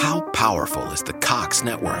powerful as the Cox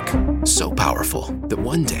network. So powerful that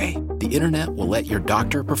one day, the internet will let your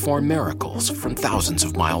doctor perform miracles from thousands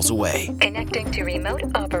of miles away. Connecting to remote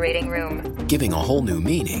operating room. Giving a whole new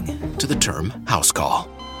meaning to the term house call.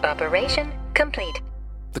 Operation complete.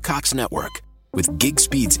 The Cox network. With gig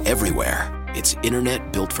speeds everywhere. It's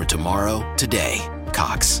internet built for tomorrow, today.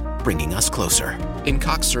 Cox, bringing us closer. In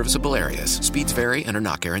Cox serviceable areas, speeds vary and are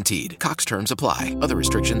not guaranteed. Cox terms apply. Other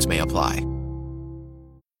restrictions may apply.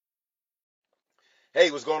 Hey,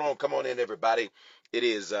 what's going on? Come on in, everybody. It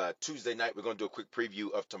is Tuesday night. We're going to do a quick preview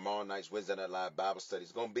of tomorrow night's Wednesday Night Live Bible study.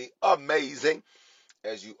 It's going to be amazing,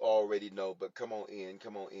 as you already know. But come on in,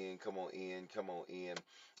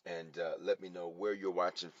 and let me know where you're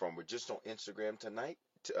watching from. We're just on Instagram tonight.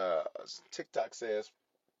 TikTok says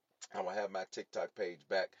I will have my TikTok page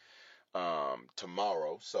back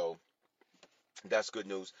tomorrow, so that's good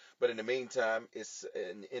news. But in the meantime, it's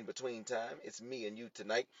in between time. It's me and you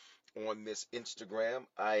tonight on this Instagram.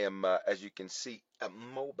 I am, as you can see,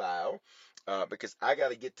 mobile because I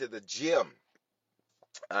got to get to the gym.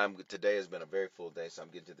 Today has been a very full day, so I'm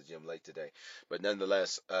getting to the gym late today. But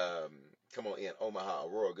nonetheless, come on in. Omaha,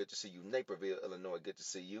 Aurora, good to see you. Naperville, Illinois, good to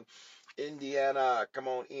see you. Indiana, come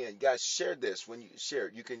on in. Guys, share this. When you share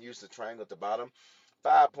it, you can use the triangle at the bottom.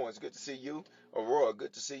 5 points, good to see you. Aurora,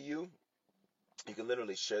 good to see you. You can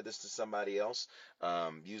literally share this to somebody else.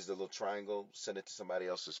 Use the little triangle, send it to somebody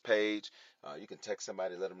else's page. You can text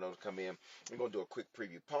somebody, let them know to come in. I'm going to do a quick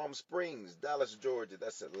preview. Palm Springs, Dallas, Georgia.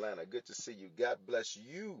 That's Atlanta. Good to see you. God bless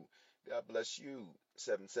you. God bless you.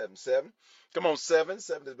 777. Come on, 7.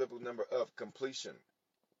 7 is the biblical number of completion.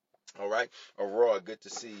 All right. Aurora, good to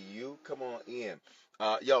see you. Come on in.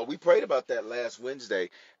 Y'all, we prayed about that last Wednesday,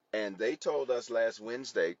 and they told us last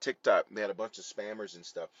Wednesday, TikTok, they had a bunch of spammers and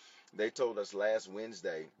stuff. They told us last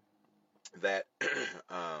Wednesday that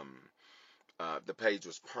the page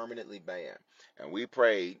was permanently banned. And we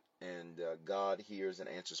prayed, and God hears and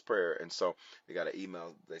answers prayer. And so they got an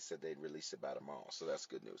email. They said they'd release it by tomorrow. So that's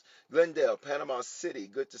good news. Glendale, Panama City,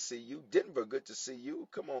 good to see you. Denver, good to see you.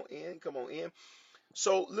 Come on in. Come on in.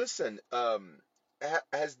 So listen,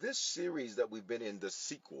 has this series that we've been in, the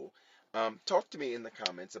sequel, talk to me in the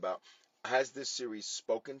comments about, has this series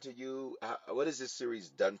spoken to you? What has this series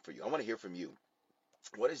done for you? I want to hear from you.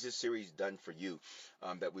 What has this series done for you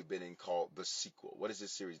that we've been in called The Sequel? What has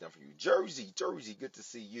this series done for you? Jersey, good to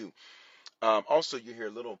see you. Also, you hear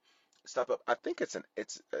a little stop up. I think it's an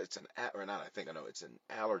or not. I think I know it's an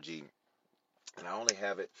allergy, and I only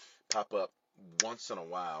have it pop up once in a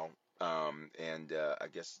while. And I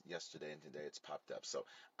guess yesterday and today it's popped up. So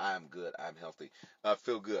I'm good. I'm healthy.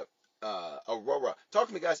 Feel good. Aurora, talk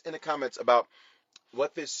to me, guys, in the comments about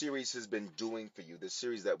what this series has been doing for you, this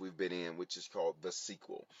series that we've been in, which is called The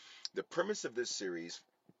Sequel. The premise of this series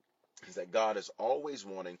is that God is always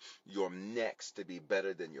wanting your next to be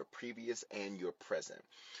better than your previous and your present.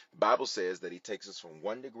 The Bible says that he takes us from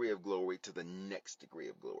one degree of glory to the next degree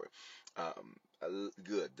of glory.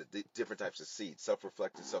 Good. The different types of seeds,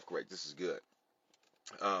 self-reflective, self-correct. This is good.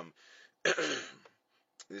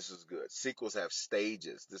 This is good. Sequels have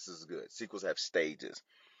stages. This is good. Sequels have stages.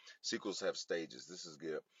 Sequels have stages. This is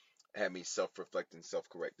good. Have me self-reflecting,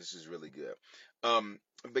 self-correct. This is really good.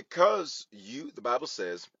 Because the Bible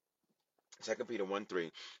says, 2 Peter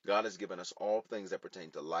 1:3, God has given us all things that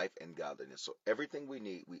pertain to life and godliness. So everything we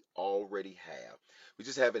need, we already have. We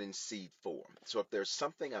just have it in seed form. So if there's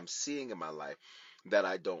something I'm seeing in my life that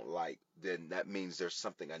I don't like, then that means there's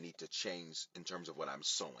something I need to change in terms of what I'm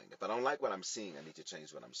sowing. If I don't like what I'm seeing, I need to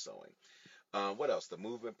change what I'm sowing. What else? The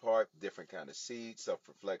movement part, different kind of seeds,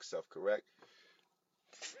 self-reflect, self-correct.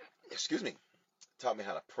 Excuse me. Taught me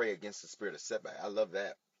how to pray against the spirit of setback. I love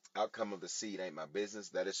that. Outcome of the seed ain't my business.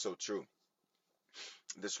 That is so true.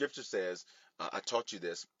 The scripture says, I taught you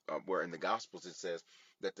this, where in the Gospels it says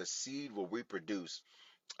that the seed will reproduce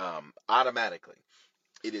automatically.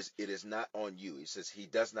 It is not on you. He says he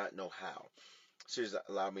does not know how. So he's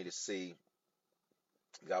allowed me to see.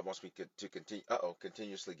 God wants me to continue.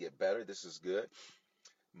 Continuously get better. This is good.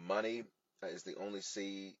 Money is the only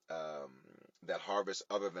seed that harvests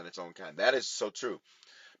other than its own kind. That is so true.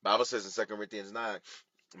 Bible says in 2 Corinthians 9,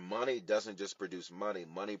 money doesn't just produce money.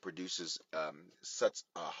 Money produces such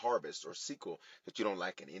a harvest or sequel that you don't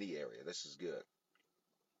lack in any area. This is good.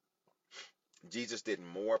 Jesus did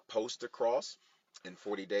more post the cross in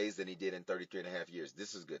 40 days than he did in 33 and a half years.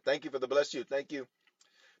 This is good. Thank you for the bless you. Thank you.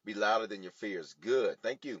 Be louder than your fears. Good.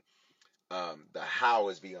 Thank you. The how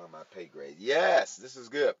is beyond my pay grade. Yes, this is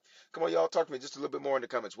good. Come on, y'all, talk to me just a little bit more in the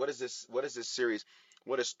comments. What is this series?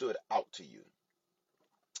 What has stood out to you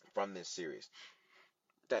from this series?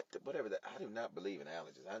 that, whatever that, I do not believe in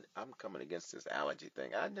allergies. I'm coming against this allergy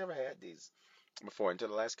thing. I never had these before until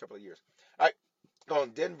the last couple of years. All right, on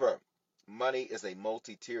Denver. Money is a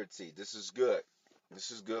multi-tiered seed. This is good.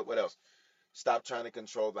 This is good. What else? Stop trying to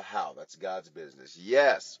control the how. That's God's business.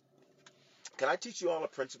 Yes. Can I teach you all a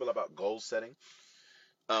principle about goal setting?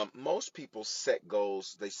 Most people set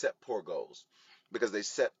goals, they set poor goals because they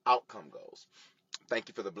set outcome goals. Thank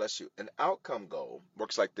you for the bless you. An outcome goal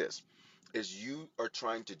works like this, is you are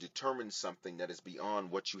trying to determine something that is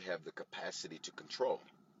beyond what you have the capacity to control.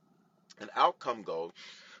 An outcome goal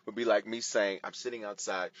would be like me saying, I'm sitting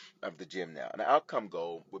outside of the gym now. An outcome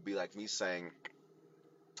goal would be like me saying,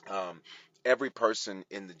 um, every person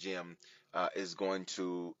in the gym is going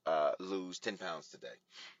to lose 10 pounds today.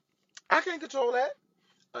 I can't control that.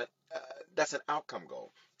 Uh, uh, that's an outcome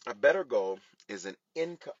goal. A better goal is an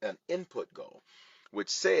input goal, which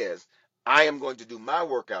says, I am going to do my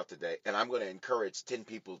workout today, and I'm going to encourage 10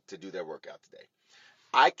 people to do their workout today.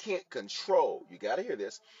 I can't control, you got to hear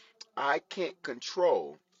this, I can't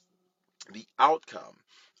control the outcome,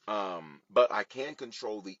 but I can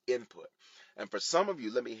control the input. And for some of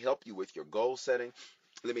you, let me help you with your goal setting.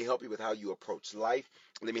 Let me help you with how you approach life.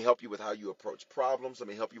 Let me help you with how you approach problems. Let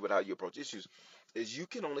me help you with how you approach issues. Is you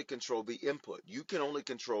can only control the input. You can only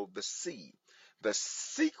control the seed. The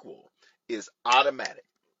sequel is automatic.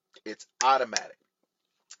 It's automatic.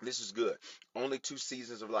 This is good. Only two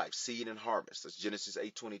seasons of life, seed and harvest. That's Genesis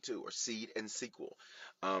 8:22, or seed and sequel.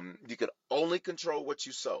 You can only control what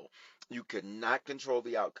you sow. You cannot control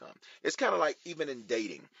the outcome. It's kind of like even in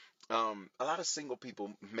dating. A lot of single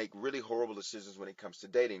people make really horrible decisions when it comes to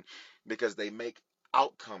dating because they make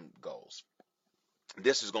outcome goals.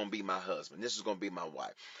 This is going to be my husband. This is going to be my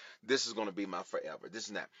wife. This is going to be my forever. This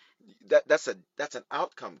and that. That's an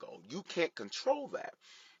outcome goal. You can't control that.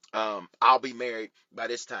 I'll be married by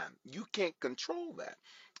this time. You can't control that.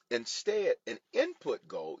 Instead, an input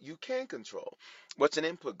goal you can control. What's an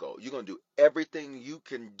input goal? You're going to do everything you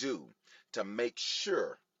can do to make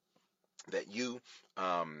sure that you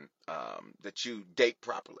date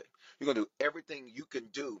properly. You're going to do everything you can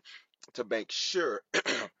do to make sure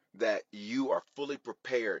that you are fully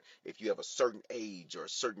prepared if you have a certain age or a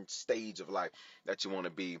certain stage of life that you want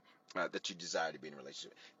to be, that you desire to be in a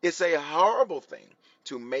relationship. It's a horrible thing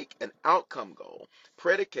to make an outcome goal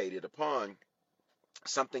predicated upon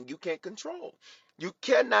something you can't control. You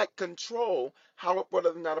cannot control how whether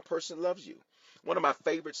or not a person loves you. One of my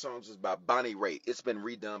favorite songs is by Bonnie Raitt. It's been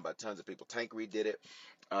redone by tons of people. Tank redid it.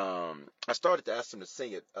 I started to ask him to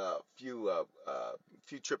sing it a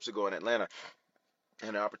few trips ago in Atlanta. I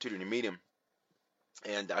had an opportunity to meet him,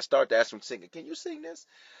 and I started to ask him to sing it. Can you sing this?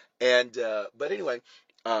 And but anyway,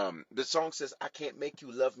 the song says, "I can't make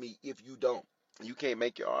you love me if you don't. You can't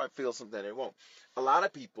make your heart feel something it won't." A lot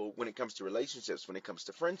of people, when it comes to relationships, when it comes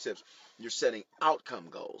to friendships, you're setting outcome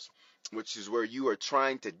goals, which is where you are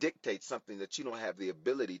trying to dictate something that you don't have the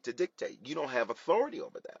ability to dictate. You don't have authority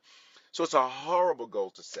over that. So it's a horrible goal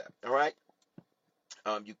to set. All right.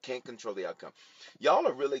 You can't control the outcome. Y'all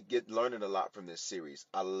are really learning a lot from this series.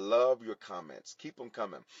 I love your comments. Keep them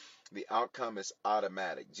coming. The outcome is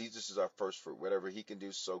automatic. Jesus is our first fruit. Whatever he can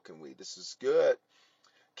do, so can we. This is good.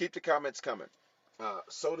 Keep the comments coming.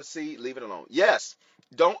 Sow the seed, leave it alone. Yes.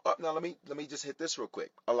 Don't up now. Let me just hit this real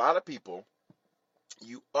quick. A lot of people,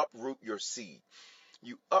 you uproot your seed.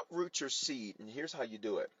 You uproot your seed, and here's how you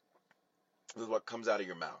do it. This is what comes out of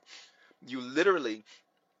your mouth. You literally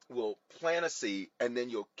will plant a seed, and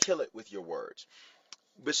then you'll kill it with your words.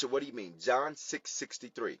 Bishop, what do you mean? John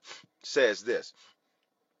 6:63 says this: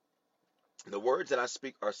 the words that I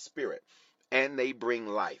speak are spirit, and they bring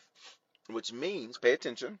life. Which means, pay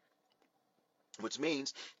attention, which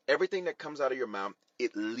means everything that comes out of your mouth,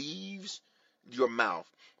 it leaves your mouth,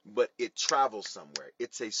 but it travels somewhere.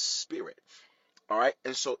 It's a spirit. All right.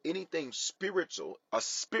 And so anything spiritual, a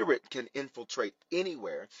spirit can infiltrate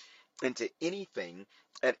anywhere into anything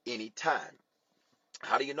at any time.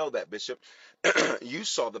 How do you know that, Bishop? You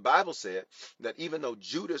saw the Bible said that even though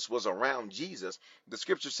Judas was around Jesus, the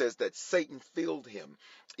scripture says that Satan filled him,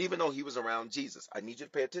 even though he was around Jesus. I need you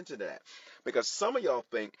to pay attention to that, because some of y'all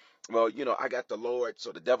think, well, I got the Lord,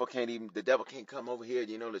 so the devil can't come over here.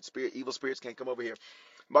 The evil spirits can't come over here.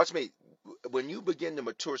 Watch me. When you begin to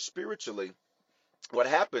mature spiritually, what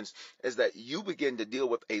happens is that you begin to deal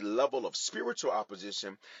with a level of spiritual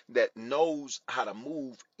opposition that knows how to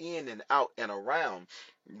move in and out and around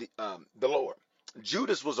the Lord.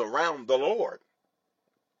 Judas was around the Lord,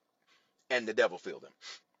 and the devil filled him.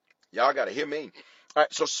 Y'all got to hear me. All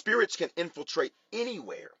right, so spirits can infiltrate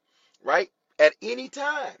anywhere, right? At any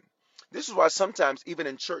time. This is why sometimes, even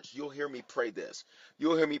in church, you'll hear me pray this.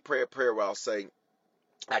 You'll hear me pray a prayer where I'll say,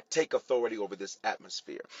 I take authority over this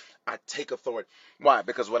atmosphere. I take authority. Why?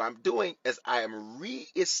 Because what I'm doing is I am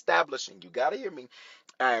reestablishing. You got to hear me.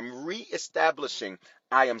 I am reestablishing.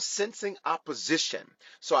 I am sensing opposition.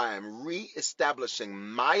 So I am reestablishing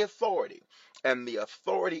my authority and the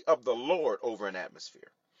authority of the Lord over an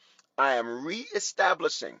atmosphere. I am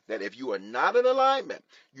reestablishing that if you are not in alignment,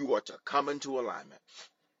 you are to come into alignment.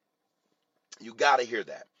 You got to hear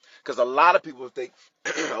that. Because a lot of people think,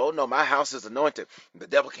 oh no, my house is anointed. The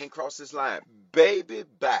devil can't cross this line. Baby,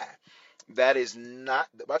 bye. That is not,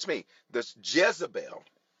 watch me. This Jezebel,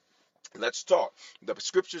 let's talk. The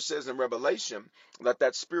scripture says in Revelation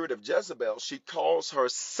that spirit of Jezebel, she calls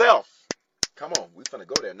herself, come on, we're going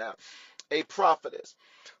to go there now, a prophetess,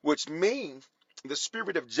 which means the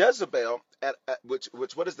spirit of Jezebel, which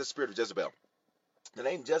what is the spirit of Jezebel? The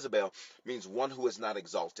name Jezebel means one who is not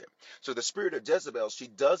exalted. So the spirit of Jezebel, she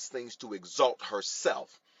does things to exalt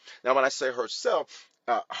herself. Now, when I say herself,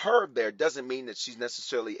 her there doesn't mean that she's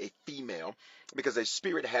necessarily a female, because a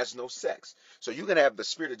spirit has no sex. So you can have the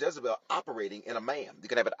spirit of Jezebel operating in a man. You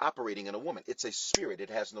can have it operating in a woman. It's a spirit. It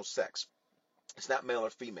has no sex. It's not male or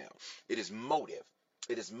female. It is motive.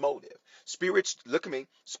 It is motive. Spirits, look at me,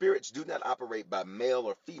 spirits do not operate by male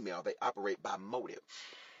or female. They operate by motive.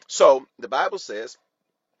 So the Bible says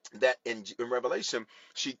that in Revelation,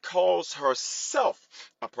 she calls herself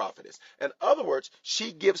a prophetess. In other words,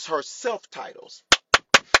 she gives herself titles.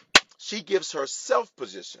 She gives herself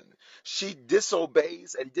position. She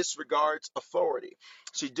disobeys and disregards authority.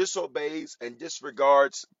 She disobeys and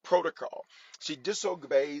disregards protocol. She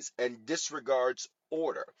disobeys and disregards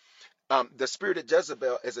order. The spirit of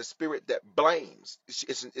Jezebel is a spirit that blames.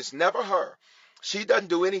 It's never her. She doesn't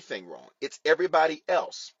do anything wrong. It's everybody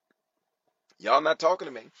else. Y'all not talking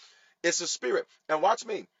to me. It's a spirit. And watch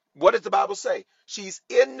me. What does the Bible say? She's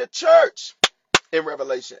in the church in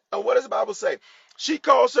Revelation. And what does the Bible say? She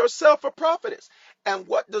calls herself a prophetess. And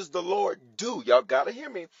what does the Lord do? Y'all got to hear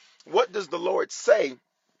me. What does the Lord say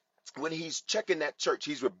when he's checking that church?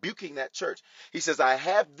 He's rebuking that church. He says, I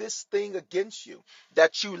have this thing against you,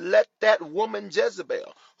 that you let that woman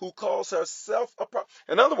Jezebel, who calls herself a prophet.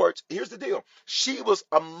 In other words, here's the deal. She was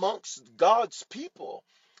amongst God's people,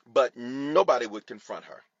 but nobody would confront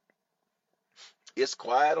her. It's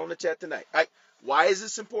quiet on the chat tonight. Why is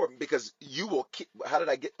this important? Because you will keep, how did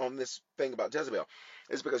I get on this thing about Jezebel?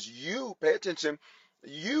 It's because you, pay attention,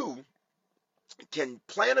 you can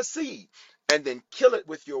plant a seed and then kill it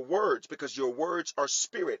with your words, because your words are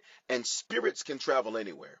spirit, and spirits can travel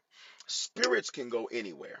anywhere. Spirits can go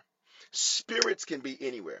anywhere. Spirits can be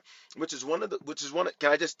anywhere,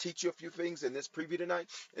 can I just teach you a few things in this preview tonight?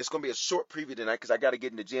 It's going to be a short preview tonight because I got to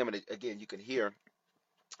get in the gym, and again, you can hear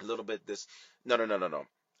a little bit this. No.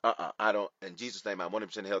 I don't. In Jesus' name, I'm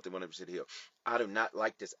 100% healthy, 100% healed. I do not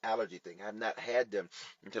like this allergy thing. I've not had them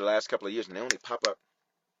until the last couple of years, and they only pop up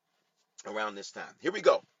around this time. Here we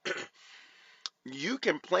go. You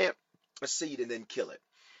can plant a seed and then kill it.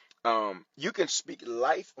 You can speak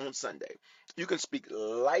life on Sunday. You can speak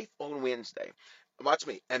life on Wednesday. Watch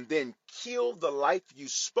me. And then kill the life you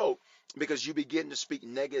spoke, because you begin to speak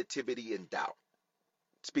negativity and doubt.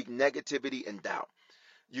 Speak negativity and doubt.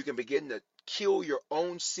 You can begin to kill your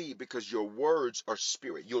own seed, because your words are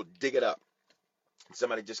spirit. You'll dig it up.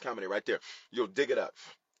 Somebody just commented right there. You'll dig it up.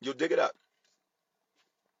 You'll dig it up.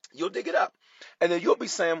 You'll dig it up. And then you'll be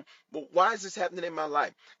saying, well, why is this happening in my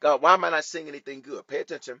life? God, why am I not seeing anything good? Pay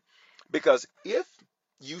attention. Because if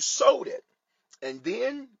you sowed it and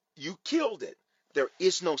then you killed it, there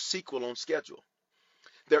is no sequel on schedule.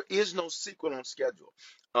 There is no sequel on schedule.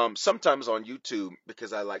 Sometimes on YouTube,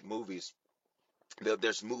 because I like movies,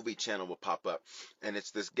 there's movie channel will pop up, and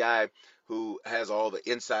it's this guy who has all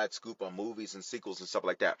the inside scoop on movies and sequels and stuff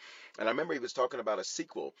like that. And I remember he was talking about a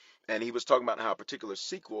sequel, and he was talking about how a particular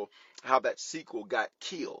sequel, how that sequel got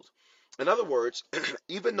killed. In other words,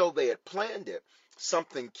 even though they had planned it,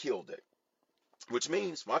 something killed it. Which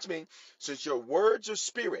means, watch me, since your words are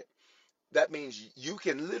spirit, that means you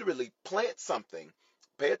can literally plant something,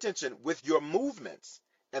 pay attention, with your movements,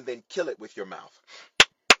 and then kill it with your mouth.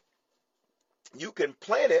 You can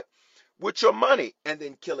plant it with your money and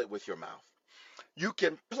then kill it with your mouth. You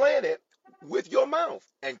can plant it with your mouth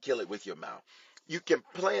and kill it with your mouth. You can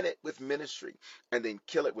plant it with ministry and then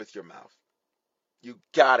kill it with your mouth. You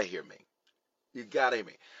gotta hear me. You gotta hear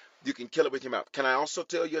me. You can kill it with your mouth. Can I also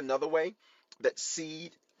tell you another way that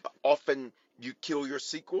seed, often you kill your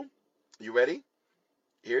sequel? You ready?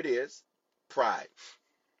 Here it is. Pride.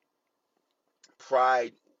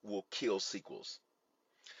 Pride will kill sequels.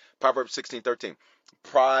 Proverbs 16:13.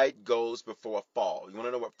 Pride goes before a fall. You want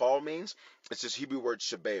to know what fall means? It's this Hebrew word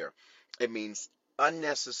shaber. It means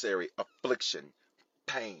unnecessary affliction,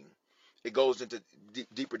 pain. It goes into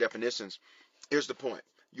deeper definitions. Here's the point.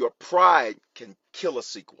 Your pride can kill a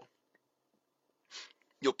sequel.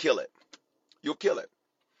 You'll kill it. You'll kill it.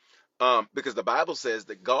 Because the Bible says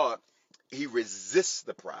that God, he resists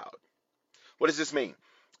the proud. What does this mean?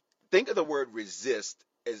 Think of the word resist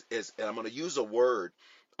as and I'm going to use a word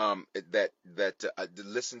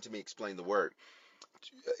listen to me explain the word.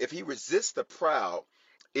 If he resists the proud,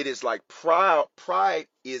 it is like pride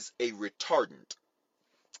is a retardant.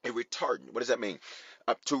 A retardant. What does that mean?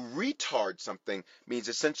 To retard something means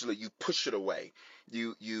essentially you push it away.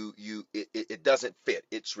 It doesn't fit.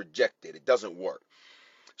 It's rejected. It doesn't work.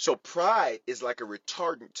 So pride is like a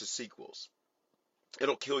retardant to sequels.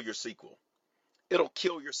 It'll kill your sequel. It'll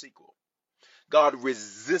kill your sequel. God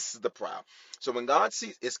resists the proud. So when God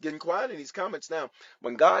sees, it's getting quiet in these comments now.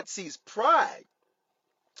 When God sees pride,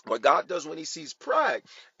 what God does when he sees pride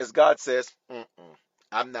is God says,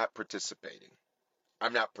 I'm not participating.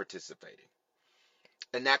 I'm not participating.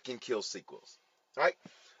 And that can kill sequels. All right?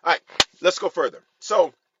 All right, let's go further.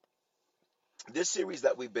 So this series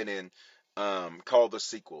that we've been in, called The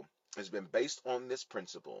Sequel, has been based on this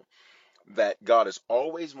principle that God is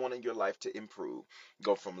always wanting your life to improve,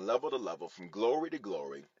 go from level to level, from glory to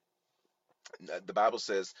glory. The Bible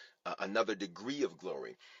says another degree of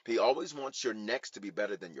glory. He always wants your next to be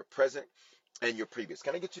better than your present and your previous.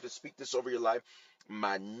 Can I get you to speak this over your life?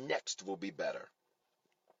 My next will be better.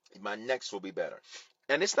 My next will be better.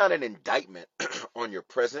 And it's not an indictment on your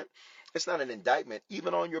present. It's not an indictment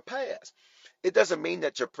even on your past. It doesn't mean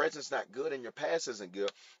that your present's not good and your past isn't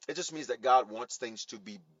good. It just means that God wants things to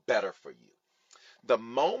be better for you. The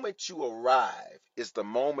moment you arrive is the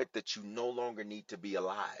moment that you no longer need to be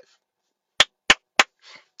alive.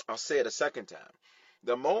 I'll say it a second time.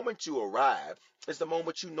 The moment you arrive is the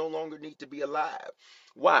moment you no longer need to be alive.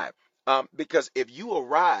 Why? Because if you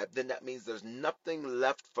arrive, then that means there's nothing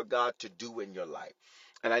left for God to do in your life.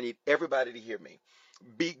 And I need everybody to hear me.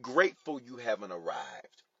 Be grateful you haven't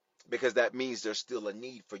arrived, because that means there's still a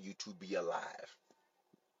need for you to be alive.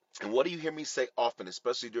 And what do you hear me say often,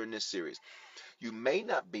 especially during this series? You may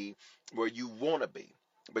not be where you want to be,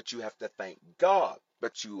 but you have to thank God,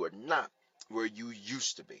 but you are not where you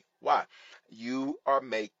used to be. Why? You are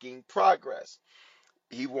making progress.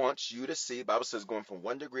 He wants you to see, the Bible says, going from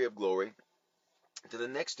one degree of glory to the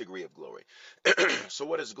next degree of glory. So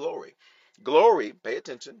what is glory? Glory, pay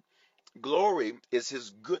attention, glory is his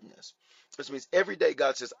goodness. Which means every day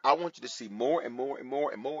God says, I want you to see more and more and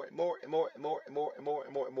more and more and more and more and more and more and more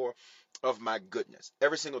and more and more of my goodness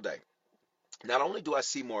every single day. Not only do I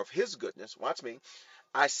see more of his goodness, watch me,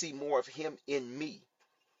 I see more of him in me.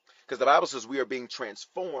 Because the Bible says we are being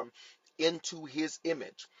transformed into his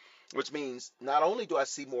image, which means not only do I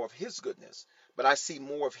see more of his goodness, but I see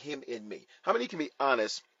more of him in me. How many can be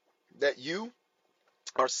honest that you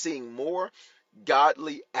are seeing more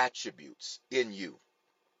godly attributes in you?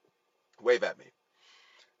 Wave at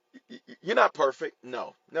me. You're not perfect.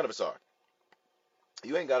 No, none of us are.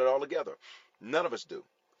 You ain't got it all together. None of us do.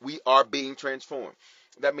 We are being transformed.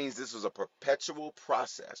 That means this is a perpetual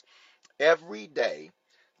process. Every day,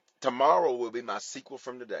 tomorrow will be my sequel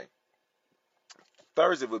from today.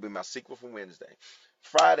 Thursday will be my sequel from Wednesday.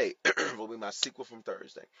 Friday will be my sequel from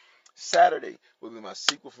Thursday. Saturday will be my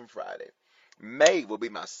sequel from Friday. May will be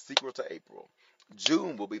my sequel to April.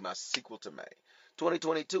 June will be my sequel to May.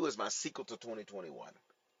 2022 is my sequel to 2021.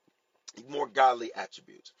 More godly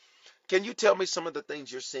attributes. Can you tell me some of the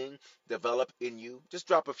things you're seeing develop in you? Just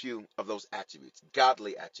drop a few of those attributes.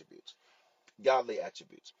 Godly attributes. Godly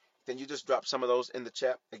attributes. Can you just drop some of those in the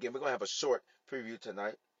chat? Again, we're going to have a short preview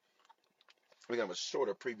tonight. We're going to have a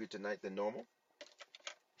shorter preview tonight than normal.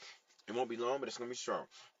 It won't be long, but it's going to be strong.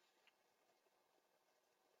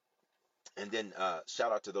 And then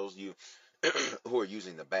shout out to those of you who are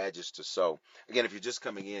using the badges to sow. Again, if you're just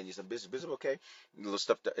coming in, you're saying, Bishop, okay? Little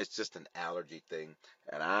stuff, it's just an allergy thing,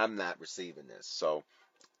 and I'm not receiving this. So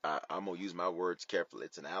I'm going to use my words carefully.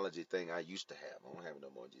 It's an allergy thing I used to have. I don't have it no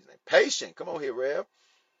more in Jesus' name. Patient. Come on here, Rev.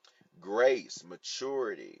 Grace,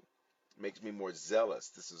 maturity makes me more zealous.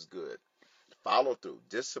 This is good. Follow through,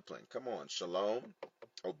 discipline. Come on. Shalom,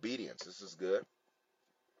 obedience. This is good.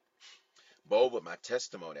 Bold with my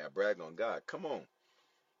testimony. I brag on God. Come on.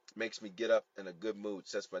 Makes me get up in a good mood.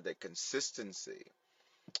 Sets my day. Consistency.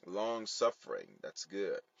 Long suffering. That's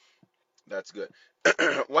good. That's good.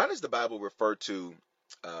 Why does the Bible refer to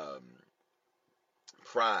um,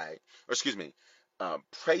 pride, or excuse me,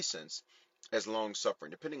 patience as long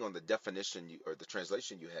suffering? Depending on the definition or the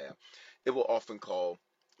translation you have, it will often call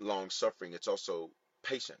long suffering. It's also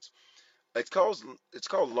patience. It's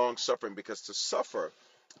called long suffering because to suffer,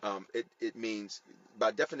 it means,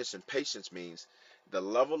 by definition, patience means The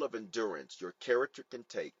level of endurance your character can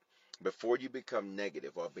take before you become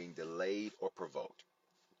negative or being delayed or provoked.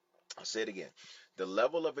 I'll say it again. The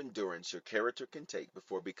level of endurance your character can take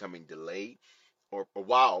before becoming delayed or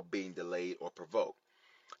while being delayed or provoked.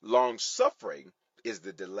 Long suffering is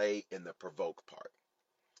the delay in the provoked part.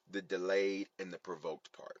 The delayed and the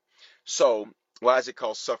provoked part. So, why is it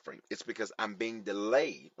called suffering? It's because I'm being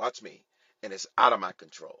delayed, watch me, and it's out of my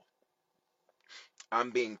control.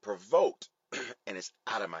 I'm being provoked and it's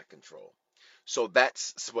out of my control. So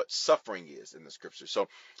that's what suffering is in the scripture. So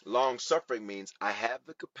long suffering means I have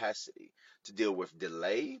the capacity to deal with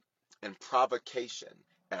delay and provocation,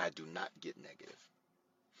 and I do not get negative.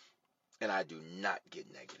 And I do not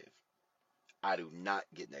get negative. I do not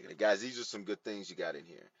get negative. Guys, these are some good things you got in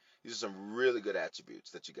here. These are some really good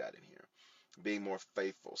attributes that you got in here. Being more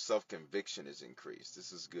faithful. Self-conviction is increased.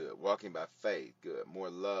 This is good. Walking by faith. Good.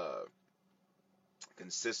 More love.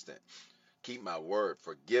 Consistent. Keep my word.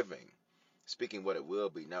 Forgiving. Speaking what it will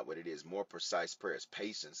be, not what it is. More precise prayers.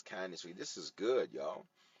 Patience. Kindness. This is good, y'all.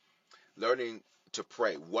 Learning to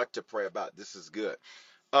pray. What to pray about. This is good.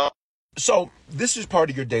 So this is part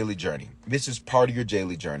of your daily journey. This is part of your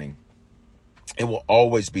daily journey. It will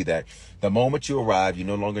always be that. The moment you arrive, you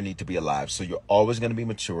no longer need to be alive. So you're always going to be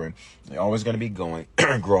maturing. You're always going to be going,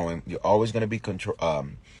 growing. You're always going to be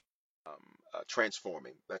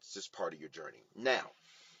transforming. That's just part of your journey. Now,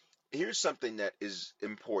 here's something that is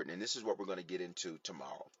important, and this is what we're going to get into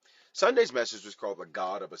tomorrow. Sunday's message was called The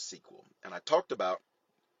God of a Sequel. And I talked about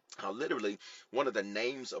how literally one of the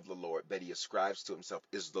names of the Lord that he ascribes to himself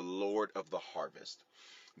is the Lord of the harvest.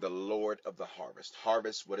 The Lord of the harvest.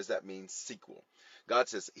 Harvest, what does that mean? Sequel. God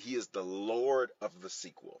says he is the Lord of the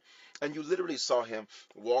sequel. And you literally saw him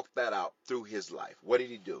walk that out through his life. What did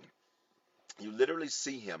he do? You literally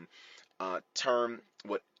see him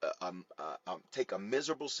take a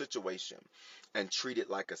miserable situation and treat it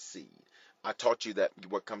like a seed. I taught you that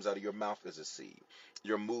what comes out of your mouth is a seed.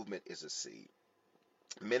 Your movement is a seed.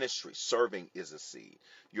 Ministry, serving is a seed.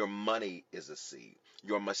 Your money is a seed.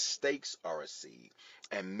 Your mistakes are a seed.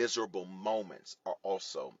 And miserable moments are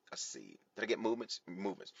also a seed. Did I get movements?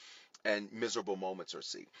 Movements. And miserable moments are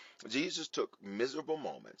seed. Jesus took miserable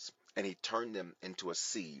moments and he turned them into a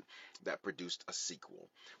seed that produced a sequel.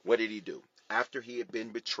 What did he do? After he had been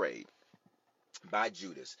betrayed by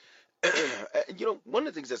Judas, one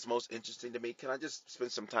of the things that's most interesting to me, can I just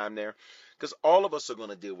spend some time there? Because all of us are going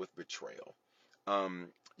to deal with betrayal.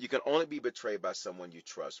 You can only be betrayed by someone you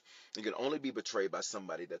trust. You can only be betrayed by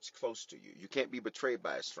somebody that's close to you. You can't be betrayed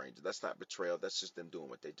by a stranger. That's not betrayal. That's just them doing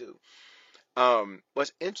what they do.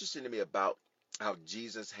 What's interesting to me about how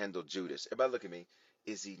Jesus handled Judas, everybody look at me,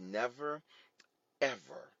 is he never,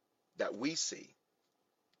 ever, that we see,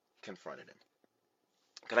 confronted him.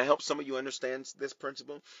 Can I help some of you understand this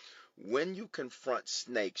principle? When you confront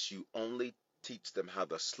snakes, you only teach them how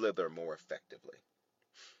to slither more effectively.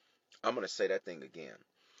 I'm going to say that thing again.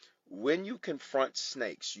 When you confront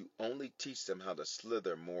snakes, you only teach them how to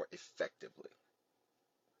slither more effectively.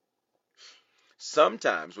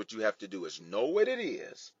 Sometimes what you have to do is know what it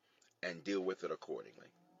is and deal with it accordingly.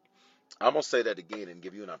 I'm going to say that again and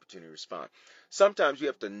give you an opportunity to respond. Sometimes you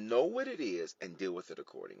have to know what it is and deal with it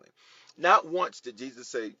accordingly. Not once did Jesus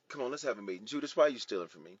say, come on, let's have a meeting. Judas, why are you stealing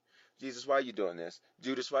from me? Jesus, why are you doing this?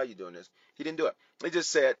 Judas, why are you doing this? He didn't do it. He just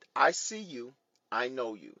said, I see you. I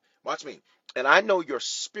know you. Watch me. And I know your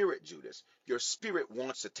spirit, Judas. Your spirit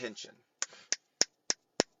wants attention.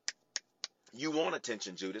 You want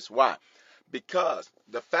attention, Judas. Why? Because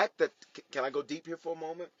the fact that, can I go deep here for a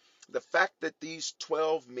moment? The fact that these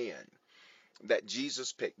 12 men that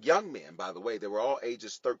Jesus picked, young men, by the way, they were all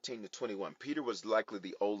ages 13 to 21. Peter was likely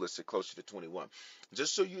the oldest at closer to 21.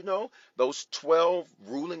 Just so you know, those 12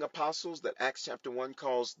 ruling apostles that Acts chapter 1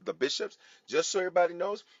 calls the bishops, just so everybody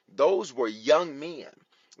knows, those were young men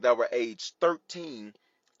that were aged 13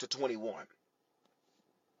 to 21.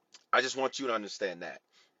 I just want you to understand that.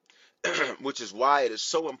 Which is why it is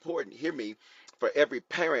so important, hear me, for every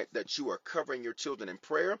parent that you are covering your children in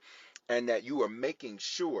prayer and that you are making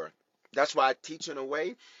sure. That's why I teach in a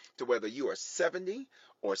way to whether you are 70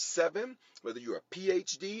 or 7, whether you're a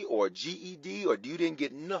PhD or a GED or you didn't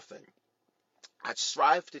get nothing. I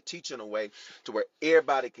strive to teach in a way to where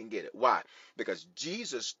everybody can get it. Why? Because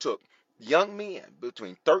Jesus took young men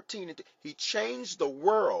between 13 and he changed the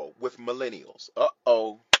world with millennials.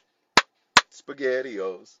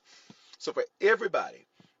 Spaghettios. So for everybody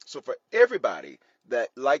that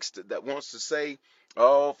that wants to say,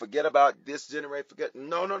 oh, forget about this generation, forget.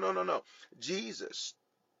 No. Jesus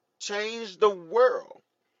changed the world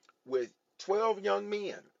with 12 young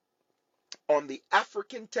men on the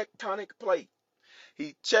African tectonic plate.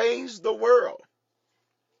 He changed the world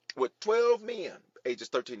with 12 men, ages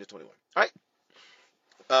 13 to 21. All right.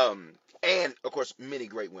 And of course, many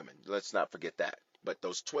great women. Let's not forget that. But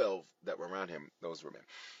those 12 that were around him, those were men.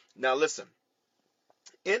 Now, listen,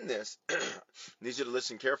 in this, I need you to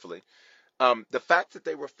listen carefully. The fact that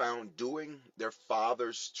they were found doing their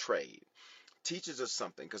father's trade teaches us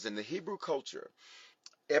something, because in the Hebrew culture,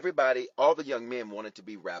 everybody, all the young men wanted to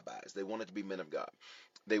be rabbis. They wanted to be men of God.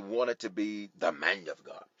 They wanted to be the man of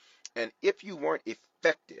God. And if you weren't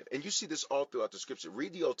effective, and you see this all throughout the scripture,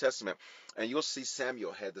 read the Old Testament, and you'll see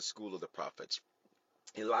Samuel had the school of the prophets.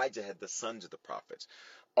 Elijah had the sons of the prophets.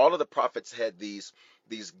 All of the prophets had these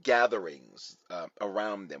gatherings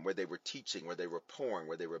around them where they were teaching, where they were pouring,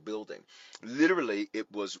 where they were building. Literally, it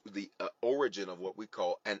was the origin of what we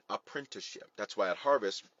call an apprenticeship. That's why at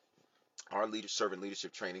Harvest, our servant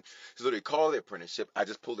leadership training is literally called the apprenticeship. I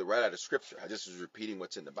just pulled it right out of scripture. I just was repeating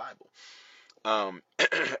what's in the Bible.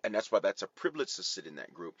 And that's why that's a privilege to sit in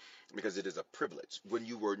that group, because it is a privilege. When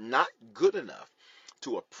you were not good enough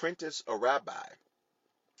to apprentice a rabbi,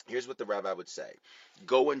 here's what the rabbi would say: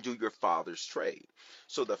 go and do your father's trade.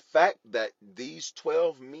 So the fact that these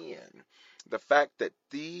 12 men, the fact that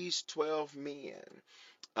these 12 men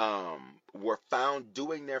were found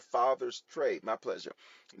doing their father's trade. My pleasure.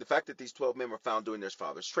 The fact that these 12 men were found doing their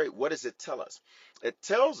father's trade, what does it tell us? It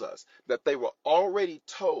tells us that they were already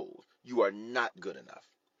told, you are not good enough.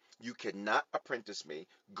 You cannot apprentice me.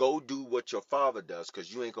 Go do what your father does,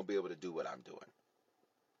 because you ain't going to be able to do what I'm doing.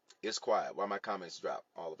 It's quiet. Why my comments drop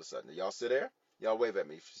all of a sudden? Are y'all still there? Y'all wave at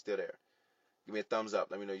me if you're still there. Give me a thumbs up.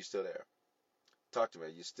 Let me know you're still there. Talk to me.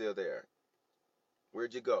 You're still there.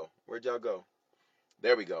 Where'd you go? Where'd y'all go?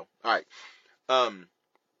 There we go. All right.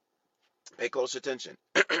 Pay close attention.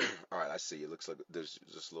 All right, I see. It looks like there's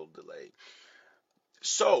just a little delay.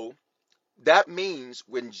 So that means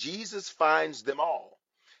when Jesus finds them all,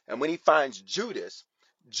 and when he finds Judas,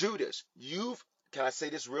 can I say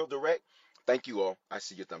this real direct? Thank you all. I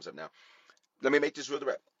see your thumbs up now. Let me make this real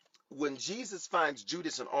direct. When Jesus finds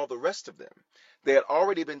Judas and all the rest of them, they had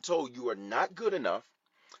already been told, you are not good enough.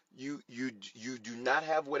 You do not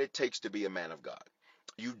have what it takes to be a man of God.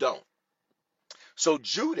 You don't. So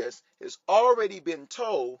Judas has already been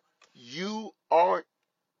told, you aren't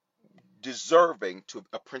deserving to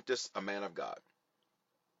apprentice a man of God.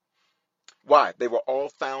 Why? They were all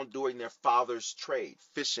found doing their father's trade: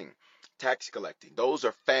 fishing, tax collecting. Those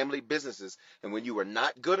are family businesses. And when you were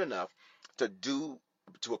not good enough to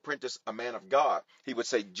apprentice a man of God, he would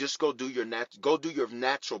say, just go do your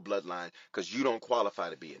natural bloodline, because you don't qualify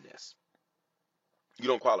to be in this. You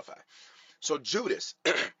don't qualify. So Judas,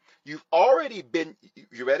 you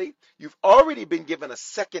ready? You've already been given a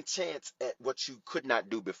second chance at what you could not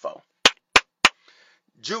do before.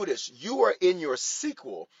 Judas, you are in your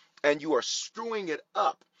sequel, and you are screwing it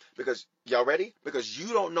up because, y'all ready? Because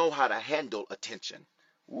you don't know how to handle attention.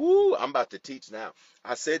 Woo, I'm about to teach now.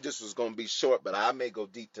 I said this was going to be short, but I may go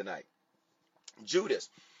deep tonight. Judas,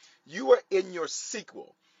 you are in your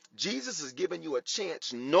sequel. Jesus is giving you a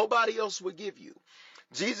chance nobody else would give you.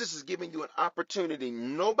 Jesus is giving you an opportunity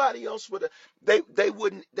nobody else would. They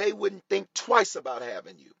wouldn't think twice about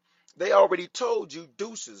having you. They already told you,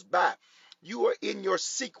 deuces, bye. You are in your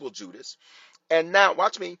sequel, Judas. And now,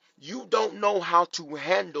 watch me. You don't know how to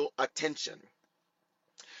handle attention.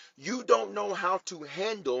 You don't know how to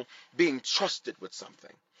handle being trusted with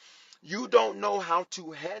something. You don't know how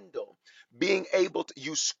to handle being able to.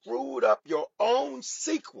 You screwed up your own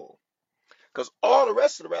sequel, because all the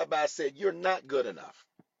rest of the rabbis said you're not good enough.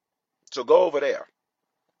 So go over there.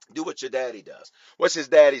 Do what your daddy does. What's his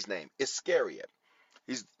daddy's name? Iscariot.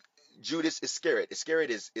 He's Judas Iscariot. Iscariot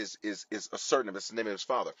is a surname. It's the name of his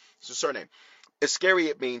father. It's a surname.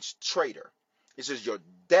 Iscariot means traitor. He says your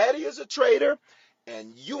daddy is a traitor,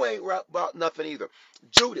 and you ain't right about nothing either.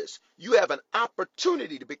 Judas, you have an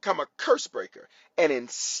opportunity to become a curse breaker, and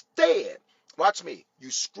instead, watch me, you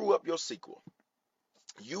screw up your sequel.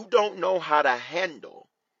 You don't know how to handle,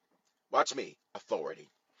 watch me, authority.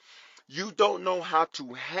 You don't know how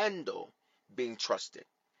to handle being trusted.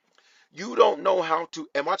 You don't know how to,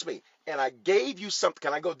 and watch me, and I gave you something.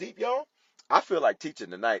 Can I go deep, y'all? I feel like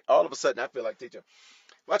teaching tonight. All of a sudden, I feel like teaching.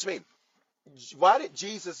 Watch me. Why did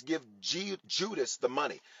Jesus give Judas the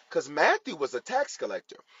money? Because Matthew was a tax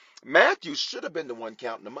collector. Matthew should have been the one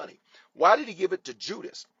counting the money. Why did he give it to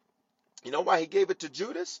Judas? You know why he gave it to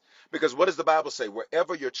Judas? Because what does the Bible say?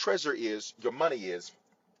 Wherever your treasure is, your money is,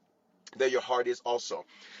 there your heart is also.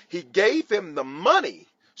 He gave him the money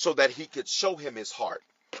so that he could show him his heart.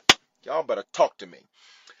 Y'all better talk to me.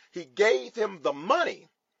 He gave him the money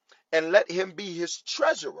and let him be his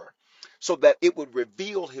treasurer so that it would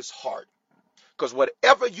reveal his heart. Because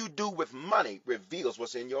whatever you do with money reveals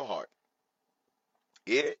what's in your heart.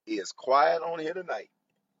 It is quiet on here tonight.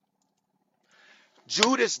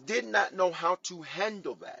 Judas did not know how to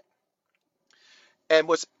handle that. And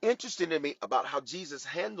what's interesting to me about how Jesus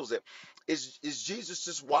handles it is Jesus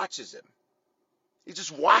just watches him. He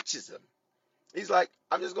just watches him. He's like,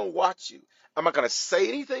 I'm just going to watch you. I'm not going to say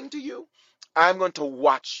anything to you. I'm going to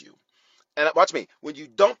watch you. And watch me. When you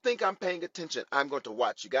don't think I'm paying attention, I'm going to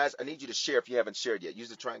watch you. Guys, I need you to share if you haven't shared yet. Use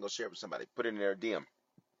the triangle, share with somebody. Put it in their DM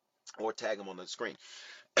or tag them on the screen.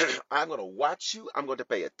 I'm going to watch you. I'm going to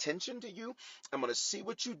pay attention to you. I'm going to see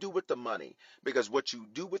what you do with the money, because what you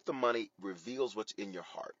do with the money reveals what's in your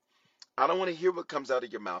heart. I don't want to hear what comes out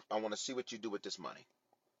of your mouth. I want to see what you do with this money.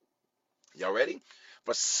 Y'all ready?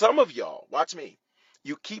 For some of y'all, watch me.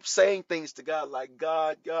 You keep saying things to God like,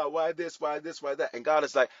 God, why this, why this, why that? And God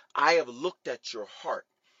is like, I have looked at your heart,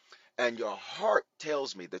 and your heart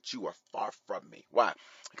tells me that you are far from me. Why?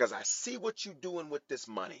 Because I see what you're doing with this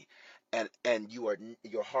money, and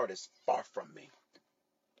your heart is far from me.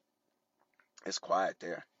 It's quiet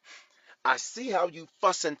there. I see how you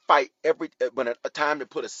fuss and fight when a time to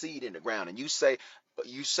put a seed in the ground, and you say,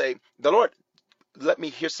 the Lord let me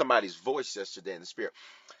hear somebody's voice yesterday in the spirit.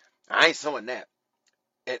 I ain't sowing that.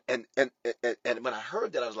 And when I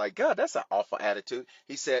heard that, I was like, God, that's an awful attitude.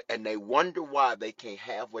 He said, and they wonder why they can't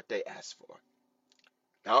have what they ask for.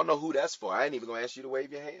 I don't know who that's for. I ain't even gonna ask you to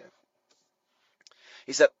wave your hand.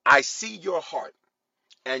 He said, I see your heart.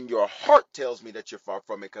 And your heart tells me that you're far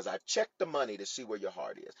from it, because I checked the money to see where your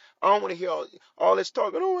heart is. I don't want to hear all this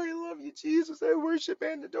talking. Oh, I love you, Jesus. I worship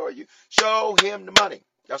and adore you. Show him the money.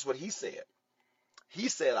 That's what he said. He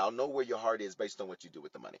said, I'll know where your heart is based on what you do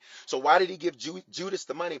with the money. So why did he give Judas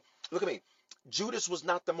the money? Look at me. Judas was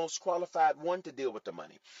not the most qualified one to deal with the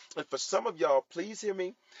money. And for some of y'all, please hear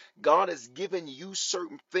me. God has given you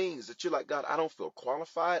certain things that you're like, God, I don't feel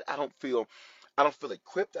qualified. I don't feel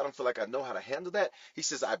equipped. I don't feel like I know how to handle that. He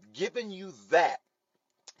says, I've given you that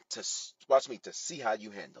to watch me, to see how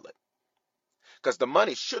you handle it. Because the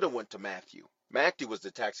money should have went to Matthew. Matthew was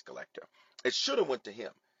the tax collector. It should have went to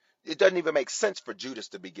him. It doesn't even make sense for Judas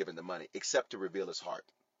to be given the money except to reveal his heart.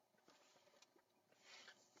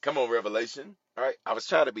 Come on, Revelation. All right. I was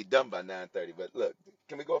trying to be done by 9:30, but look,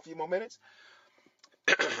 can we go a few more minutes?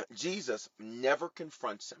 Jesus never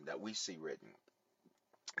confronts him, that we see written.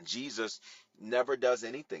 Jesus never does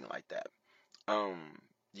anything like that. Um,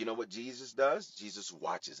 you know what Jesus does? Jesus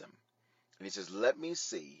watches him. And he says, let me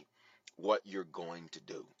see what you're going to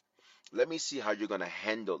do. Let me see how you're going to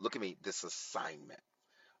handle, look at me, this assignment.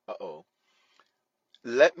 Uh-oh.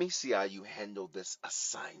 Let me see how you handle this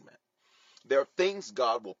assignment. There are things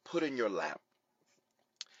God will put in your lap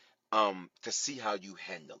to see how you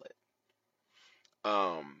handle it.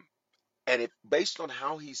 And if based on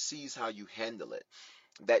how he sees how you handle it,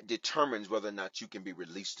 that determines whether or not you can be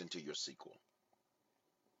released into your sequel.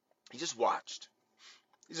 He just watched.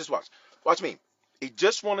 He just watched. Watch me. He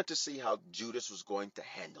just wanted to see how Judas was going to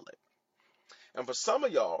handle it. And for some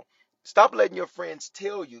of y'all, stop letting your friends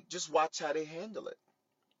tell you, just watch how they handle it.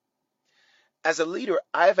 As a leader,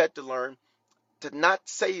 I've had to learn to not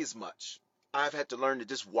say as much. I've had to learn to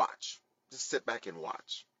just watch. Just sit back and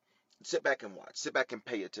watch. Sit back and watch. Sit back and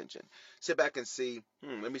pay attention. Sit back and see,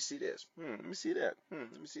 let me see this. Let me see that.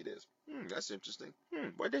 Let me see this. That's interesting.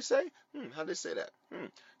 What'd they say? How'd they say that?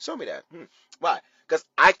 Show me that. Why? Because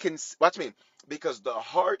I can, watch me, because the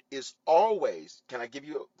heart is always, can I give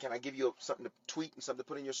you something to tweet and something to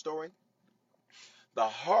put in your story? The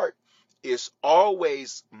heart is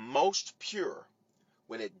always most pure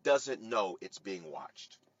when it doesn't know it's being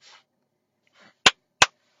watched.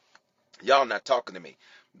 Y'all not talking to me.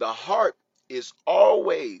 The heart is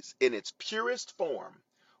always in its purest form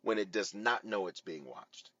when it does not know it's being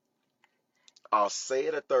watched. I'll say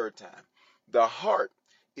it a third time. The heart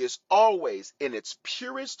is always in its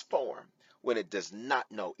purest form when it does not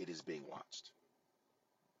know it is being watched.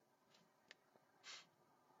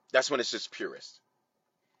 That's when it's just purest.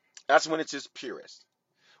 That's when it's just purest.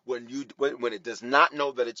 When it does not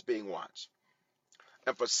know that it's being watched.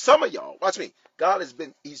 And for some of y'all, watch me.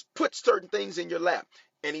 He's put certain things in your lap,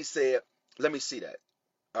 and he said, let me see that.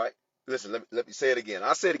 All right. Listen, let me say it again.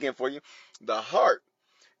 I'll say it again for you. The heart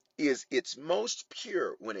is its most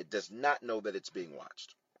pure when it does not know that it's being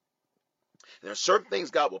watched. There are certain things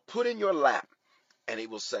God will put in your lap, and he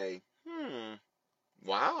will say,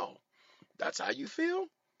 wow, that's how you feel?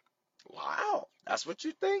 Wow, that's what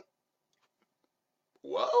you think?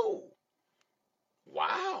 Whoa,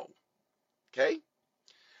 wow. Okay.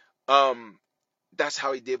 Um, that's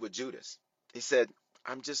how he did with Judas. He said,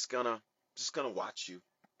 I'm just gonna watch you.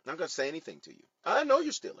 I'm not gonna say anything to you. I know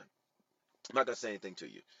you're stealing. I'm not going to say anything to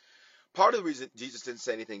you. Part of the reason Jesus didn't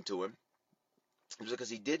say anything to him was because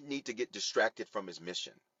he didn't need to get distracted from his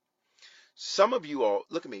mission. Some of you all,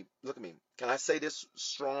 look at me, look at me. Can I say this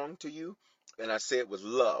strong to you? And I say it with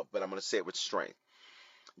love, but I'm going to say it with strength.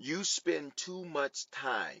 You spend too much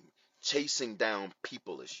time chasing down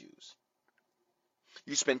people issues.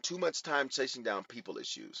 You spend too much time chasing down people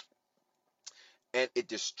issues, and it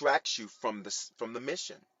distracts you from the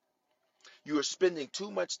mission. You are spending too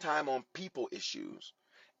much time on people issues,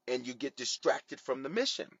 and you get distracted from the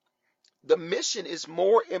mission. The mission is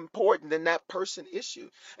more important than that person issue.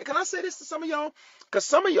 And can I say this to some of y'all? Because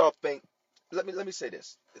some of y'all think, let me say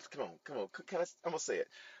this. Come on. I'm gonna say it.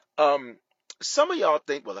 Um, some of y'all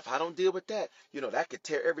think, well, if I don't deal with that, that could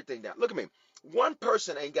tear everything down. Look at me. One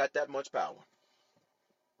person ain't got that much power.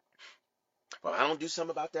 Well, I don't do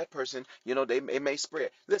something about that person. It may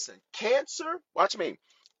spread. Listen, cancer. Watch me.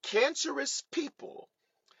 Cancerous people.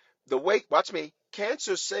 Watch me.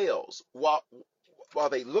 Cancer cells, while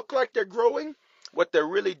they look like they're growing, what they're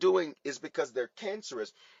really doing is because they're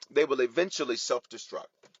cancerous, they will eventually self-destruct.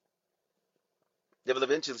 They will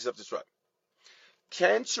eventually self-destruct.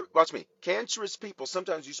 Watch me. Cancerous people,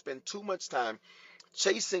 sometimes you spend too much time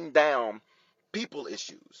chasing down people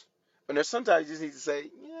issues. And there's sometimes you just need to say,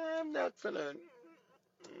 yeah, I'm not gonna.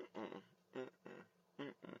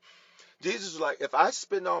 Jesus was like, if I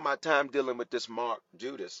spend all my time dealing with this Mark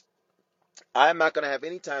Judas, I'm not gonna have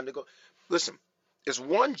any time to go. Listen, it's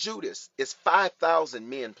one Judas, it's 5,000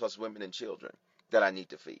 men plus women and children that I need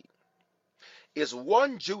to feed. It's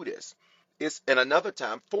one Judas, and another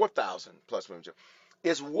time 4,000 plus women and children.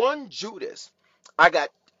 It's one Judas. I got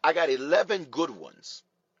 11 good ones.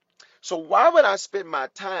 So why would I spend my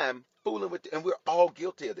time fooling with, and we're all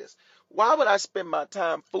guilty of this. Why would I spend my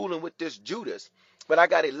time fooling with this Judas, but I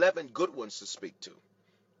got 11 good ones to speak to?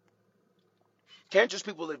 Cancerous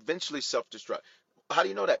people eventually self-destruct. How do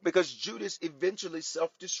you know that? Because Judas eventually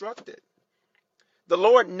self-destructed. The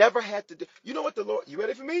Lord never had to do. You know what the Lord, you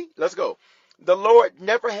ready for me? Let's go. The Lord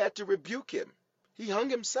never had to rebuke him. He hung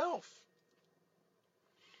himself.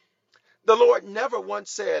 The Lord never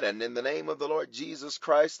once said, and in the name of the Lord Jesus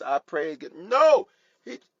Christ, I pray. No,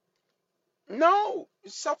 it's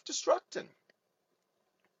self-destructing.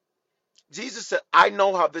 Jesus said, I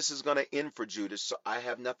know how this is going to end for Judas, so I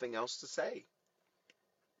have nothing else to say.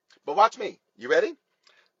 But watch me. You ready?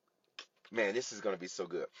 Man, this is going to be so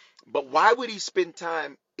good. But why would he spend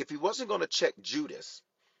time if he wasn't going to check Judas,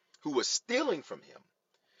 who was stealing from him?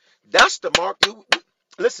 That's the mark.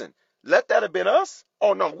 Listen, let that have been us.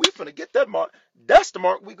 Oh, no, we finna get that mark. That's the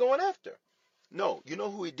mark we going after. No, you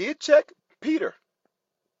know who he did check? Peter.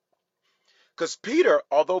 Because Peter,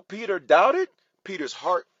 although Peter doubted, Peter's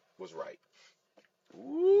heart was right.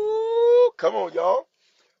 Ooh, come on, y'all.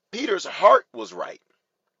 Peter's heart was right.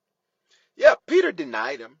 Yeah, Peter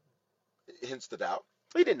denied him, hence the doubt.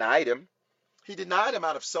 He denied him. He denied him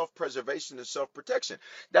out of self-preservation and self-protection.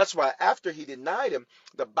 That's why after he denied him,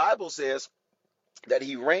 the Bible says that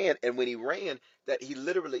he ran, and when he ran, that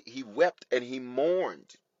he wept and he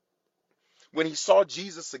mourned. When he saw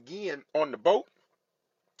Jesus again on the boat,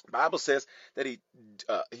 the Bible says that he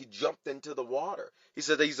jumped into the water. He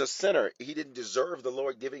said that he's a sinner. He didn't deserve the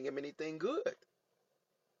Lord giving him anything good.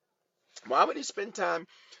 Why would he spend time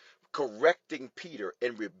correcting Peter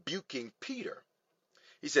and rebuking Peter?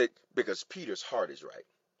 He said, because Peter's heart is right.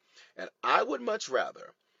 And I would much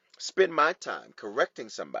rather spend my time correcting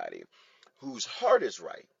somebody whose heart is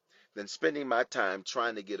right than spending my time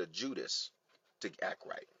trying to get a Judas to act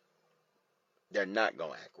right. They're not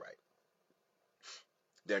going to act right.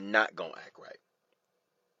 They're not going to act right.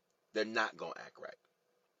 They're not going to act right.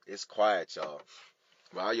 It's quiet, y'all.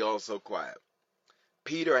 Why are y'all so quiet?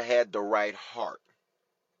 Peter had the right heart.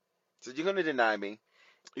 So you're going to deny me.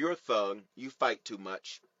 You're a thug. You fight too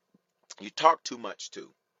much. You talk too much too.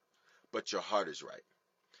 But your heart is right.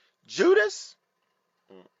 Judas?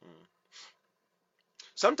 Mm-mm.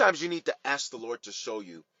 Sometimes you need to ask the Lord to show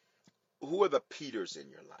you who are the Peters in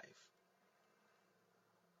your life.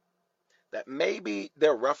 That maybe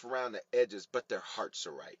they're rough around the edges, but their hearts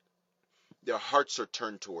are right. Their hearts are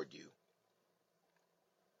turned toward you.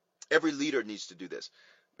 Every leader needs to do this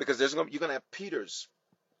because you're going to have Peters.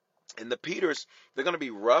 And the Peters, they're going to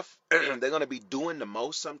be rough. They're going to be doing the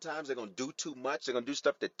most sometimes. They're going to do too much. They're going to do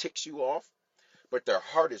stuff that ticks you off, but their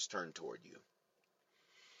heart is turned toward you.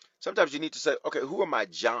 Sometimes you need to say, okay, who are my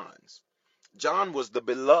Johns? John was the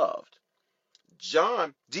beloved.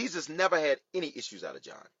 Jesus never had any issues out of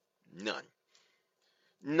John. None.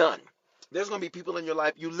 None. There's going to be people in your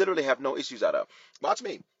life you literally have no issues out of. Watch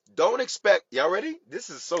me. Don't expect, y'all ready? This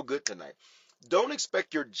is so good tonight. Don't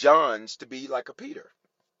expect your Johns to be like a Peter.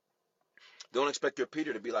 Don't expect your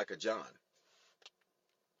Peter to be like a John.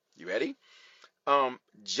 You ready?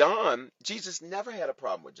 John, Jesus never had a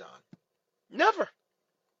problem with John. Never,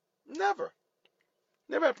 never,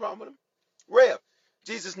 never had a problem with him. Rev,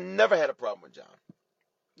 Jesus never had a problem with John.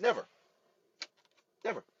 Never,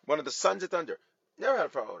 never. One of the sons of thunder, never had a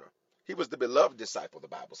problem with him. He was the beloved disciple, the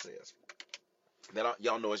Bible says. Now,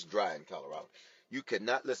 y'all know it's dry in Colorado. You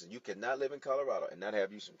cannot, listen, you cannot live in Colorado and not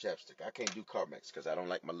have you some chapstick. I can't do Carmex because I don't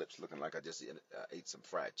like my lips looking like I just ate some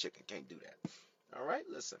fried chicken. Can't do that. All right,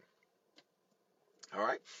 listen. All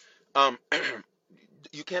right. Um,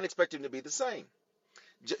 you can't expect him to be the same.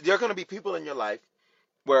 There are going to be people in your life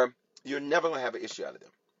where you're never going to have an issue out of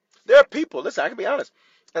them. There are people, listen, I can be honest,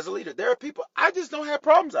 as a leader, there are people I just don't have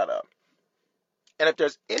problems out of. And if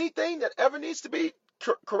there's anything that ever needs to be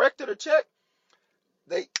corrected or checked,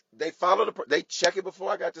 they follow they check it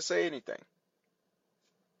before I got to say anything.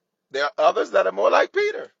 There are others that are more like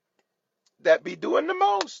Peter, that be doing the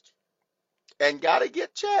most and got to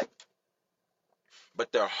get checked.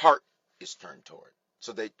 But their heart is turned toward.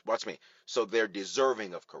 So watch me. So they're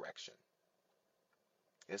deserving of correction.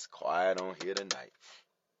 It's quiet on here tonight.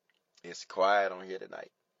 It's quiet on here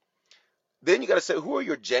tonight. Then you got to say, who are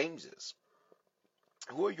your Jameses?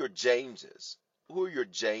 Who are your Jameses? Who are your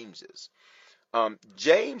Jameses?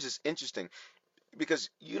 James is interesting because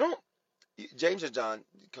James and John,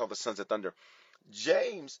 called the sons of thunder.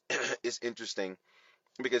 James is interesting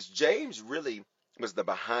because James really was the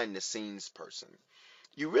behind the scenes person.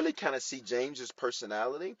 You really kind of see James's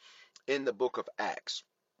personality in the book of Acts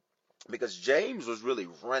because James was really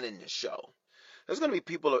running the show. There's going to be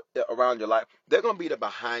people around your life. They're going to be the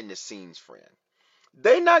behind the scenes friend.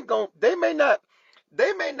 They may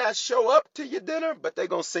not show up to your dinner, but they're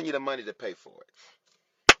going to send you the money to pay for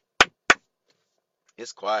it.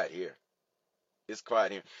 It's quiet here. It's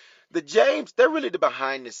quiet here. The James, they're really the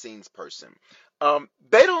behind the scenes person.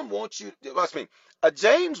 They don't want you, watch me. A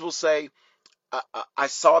James will say, I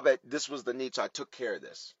saw that this was the need, so I took care of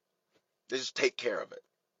this. They just take care of it.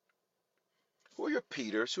 Who are your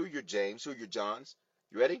Peters? Who are your James? Who are your Johns?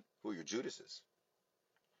 You ready? Who are your Judases?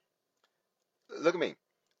 Look at me.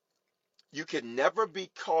 You can never be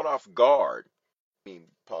caught off guard.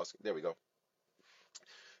 Pause. There we go.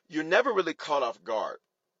 You're never really caught off guard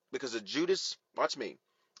because a Judas, watch me,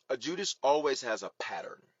 a Judas always has a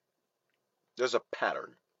pattern. There's a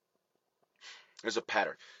pattern. There's a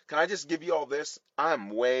pattern. Can I just give you all this? I'm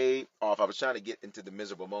way off. I was trying to get into the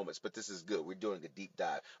miserable moments, but this is good. We're doing a deep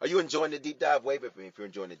dive. Are you enjoying the deep dive? Wave at me if you're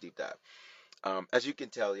enjoying the deep dive. As you can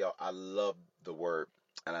tell, y'all, I love the word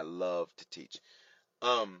and I love to teach.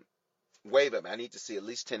 Wave at me. I need to see at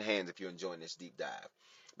least 10 hands if you're enjoying this deep dive.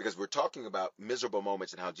 Because we're talking about miserable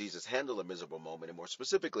moments and how Jesus handled a miserable moment, and more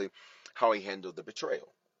specifically, how he handled the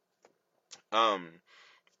betrayal. I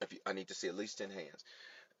need to see at least 10 hands.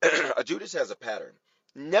 A Judas has a pattern.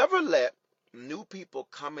 Never let new people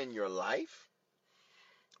come in your life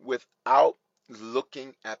without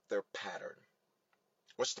looking at their pattern.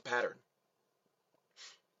 What's the pattern?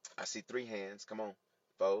 I see 3 hands. Come on.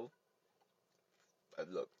 4.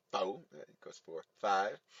 Look. 4. Goes 4.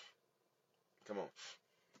 5. Come on.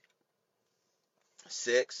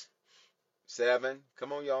 6. 7.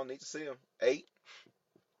 Come on, y'all. Need to see them. 8.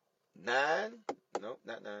 9. Nope,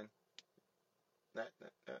 not 9. Not,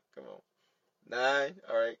 come on. 9.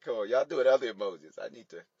 All right, cool. Y'all doing other emojis. I need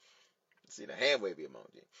to see the hand wavy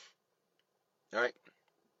emoji. All right.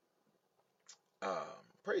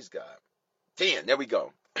 Praise God. 10. There we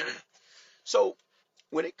go. So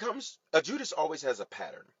when it comes, Judas always has a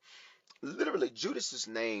pattern. Literally, Judas's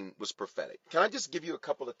name was prophetic. Can I just give you a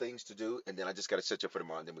couple of things to do, and then I just got to set you up for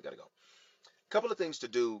tomorrow, and then we got to go. A couple of things to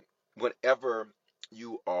do whenever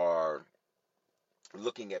you are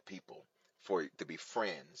looking at people to be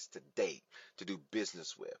friends, to date, to do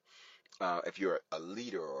business with. If you're a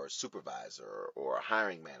leader or a supervisor or a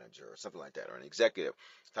hiring manager or something like that, or an executive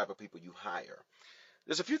type of people you hire,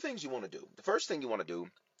 there's a few things you want to do. The first thing you want to do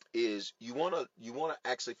is you want to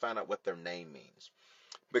actually find out what their name means,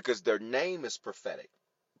 because their name is prophetic.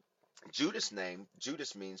 Judas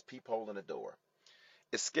means peephole in a door.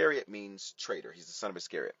 Iscariot means traitor. He's the son of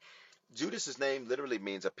Iscariot. Judas's name literally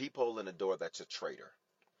means a peephole in a door that's a traitor.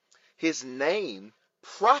 His name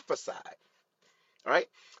prophesied. All right.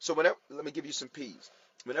 So let me give you some P's.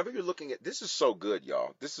 Whenever you're looking at, this is so good,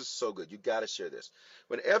 y'all. This is so good. You got to share this.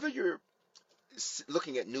 Whenever you're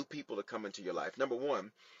looking at new people to come into your life, number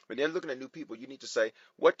one, when you're looking at new people, you need to say,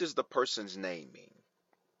 what does the person's name mean?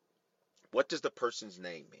 What does the person's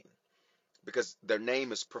name mean? Because their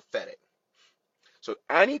name is prophetic. So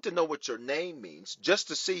I need to know what your name means just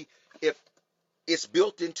to see if it's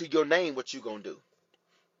built into your name what you're going to do.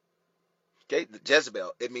 Okay,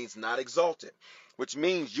 Jezebel, it means not exalted, which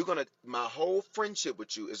means my whole friendship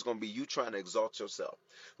with you is gonna be you trying to exalt yourself,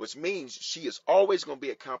 which means she is always gonna be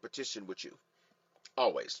a competition with you.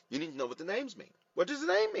 Always. You need to know what the names mean. What does the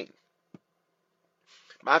name mean?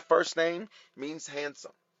 My first name means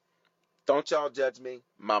handsome. Don't y'all judge me.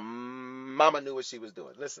 My mama knew what she was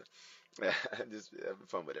doing. Listen, just having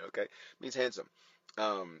fun with it, okay? Means handsome.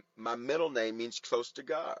 My middle name means close to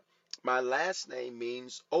God. My last name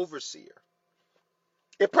means overseer.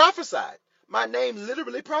 It prophesied. My name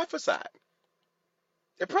literally prophesied.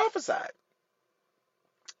 It prophesied.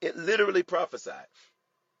 It literally prophesied.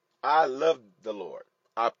 I love the Lord.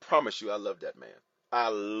 I promise you, I love that man. I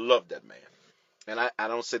love that man. And I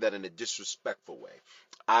don't say that in a disrespectful way.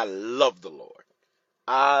 I love the Lord.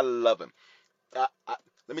 I love him.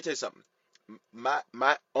 Let me tell you something.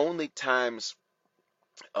 My only times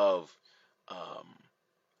of um,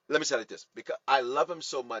 let me say it like this, because I love him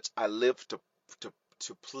so much, I live to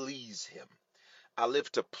to please him. I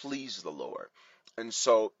live to please the Lord. And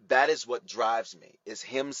so that is what drives me. Is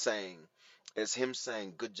him saying,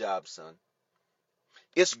 good job, son.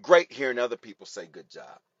 It's great hearing other people say good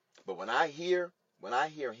job. But when I hear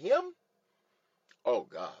him, oh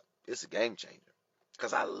God, it's a game changer.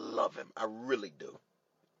 Because I love him. I really do.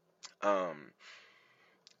 Um,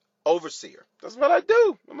 Overseer. That's what I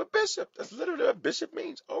do. I'm a bishop. That's literally what bishop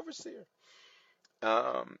means. Overseer.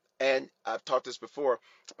 And I've taught this before.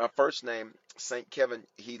 My first name, St. Kevin,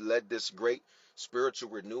 he led this great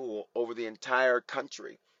spiritual renewal over the entire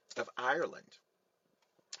country of Ireland.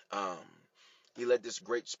 Um, he led this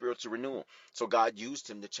great spiritual renewal. So God used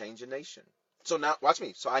him to change a nation. So now, watch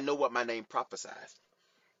me. So I know what my name prophesies.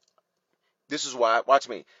 This is why, watch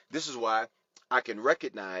me. This is why I can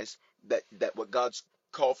recognize that what God's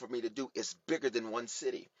called for me to do is bigger than one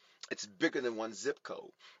city. It's bigger than one zip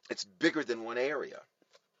code. It's bigger than one area.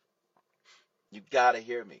 You gotta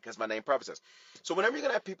hear me, because my name prophesies. So whenever you're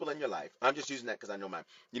gonna have people in your life, I'm just using that because I know mine.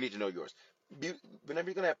 You need to know yours. Whenever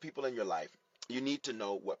you're gonna have people in your life, you need to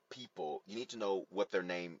know you need to know what their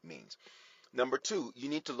name means. Number two, you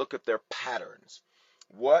need to look at their patterns.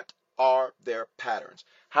 What are their patterns?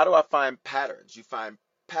 How do I find patterns? You find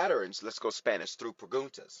patterns, let's go Spanish, through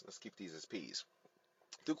preguntas. Let's keep these as P's.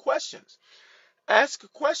 Through questions. Ask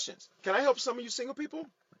questions. Can I help some of you single people?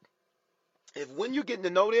 If when you're getting to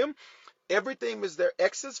know them, everything is their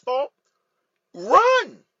ex's fault,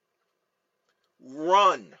 run.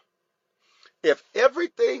 Run. If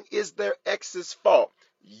everything is their ex's fault,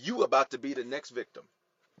 you about to be the next victim.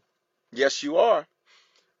 Yes, you are.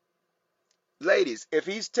 Ladies, if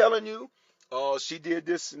he's telling you, oh, she did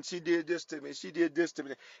this and she did this to me, she did this to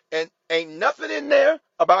me, and ain't nothing in there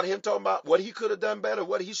about him talking about what he could have done better,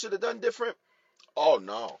 what he should have done different, oh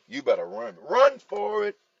no, you better run. Run for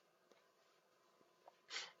it.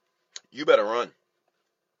 You better run.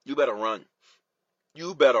 You better run.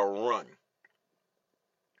 You better run.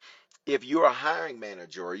 If you're a hiring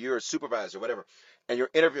manager or you're a supervisor, whatever, and you're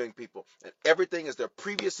interviewing people, and everything is their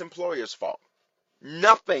previous employer's fault,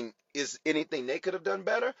 nothing is anything they could have done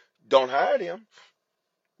better, don't hire them.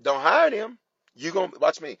 Don't hire them. You gonna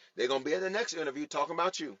watch me. They're gonna be in the next interview talking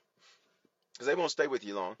about you because they won't stay with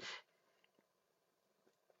you long.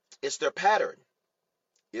 It's their pattern.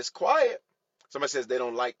 It's quiet. Somebody says they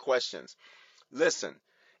don't like questions. Listen,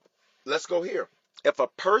 let's go here. If a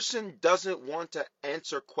person doesn't want to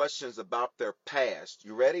answer questions about their past,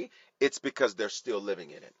 you ready? It's because they're still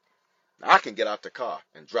living in it. I can get out the car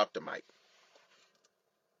and drop the mic.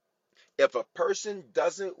 If a person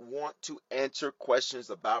doesn't want to answer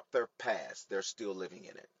questions about their past, they're still living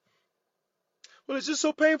in it. Well, it's just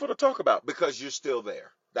so painful to talk about because you're still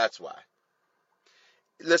there. That's why.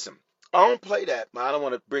 Listen, I don't play that. I don't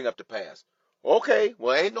want to bring up the past. Okay,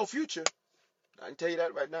 well, ain't no future. I can tell you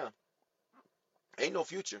that right now. Ain't no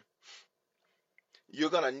future.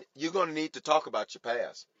 You're gonna need to talk about your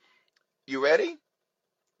past. You ready?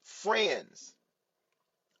 Friends.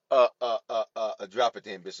 Drop it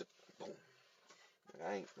then, Bishop. Boom.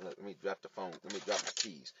 Let me drop the phone. Let me drop my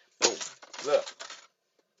keys. Boom. Look.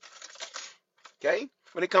 Okay?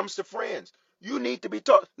 When it comes to friends, you need to be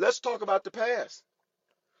talk. Let's talk about the past.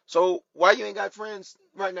 So why you ain't got friends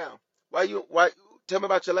right now? Why tell me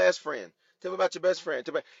about your last friend? Tell me about your best friend.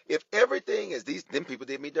 If everything is them people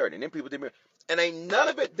did me dirty, and them people did me, and ain't none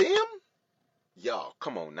of it them, y'all,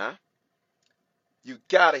 come on now. You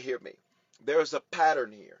gotta hear me. There's a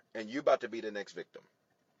pattern here, and you about to be the next victim.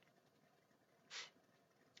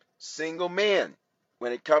 Single men,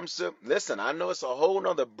 when it comes to, listen, I know it's a whole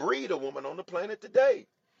nother breed of woman on the planet today.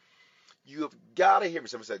 You have gotta hear me.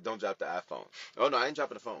 Somebody said, don't drop the iPhone. Oh no, I ain't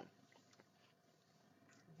dropping the phone.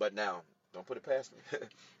 But now, don't put it past me.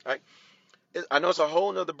 All right? I know it's a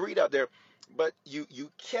whole nother breed out there, but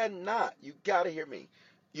you cannot. You got to hear me.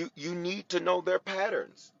 You need to know their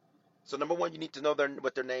patterns. So number one, you need to know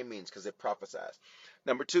what their name means because it prophesies.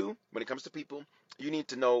 Number two, when it comes to people, you need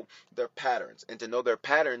to know their patterns. And to know their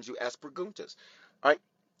patterns, you ask preguntas. All right?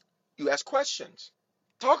 You ask questions.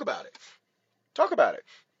 Talk about it. Talk about it.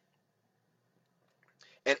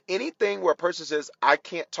 And anything where a person says, I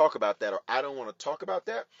can't talk about that or I don't want to talk about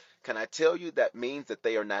that, can I tell you that means that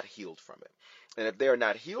they are not healed from it? And if they are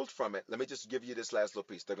not healed from it, let me just give you this last little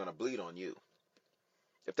piece. They're going to bleed on you.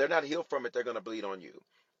 If they're not healed from it, they're going to bleed on you.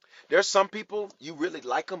 There's some people, you really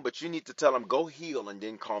like them, but you need to tell them, go heal and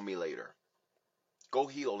then call me later. Go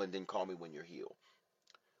heal and then call me when you're healed.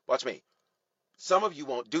 Watch me. Some of you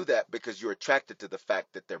won't do that because you're attracted to the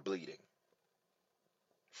fact that they're bleeding.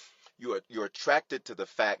 You're attracted to the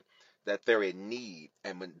fact that they're in need,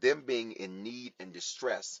 and when them being in need and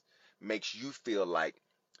distress makes you feel like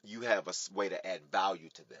you have a way to add value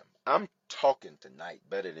to them. I'm talking tonight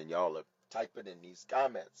better than y'all are typing in these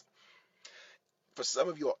comments. For some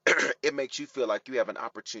of you, it makes you feel like you have an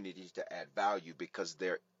opportunity to add value because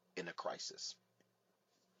they're in a crisis.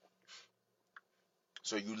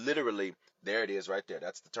 So you literally, there it is right there.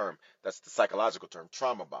 That's the term. That's the psychological term,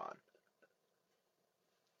 trauma bond.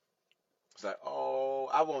 It's like, oh,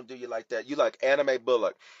 I won't do you like that. You like Anime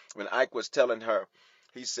Bullock. When Ike was telling her,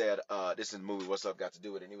 he said, this is the movie, What's Up Got to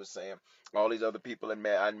Do with It? And he was saying, all these other people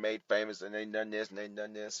I made famous and they done this and they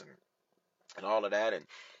done this and all of that.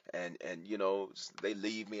 And you know, they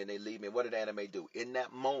leave me and they leave me. What did Anime do? In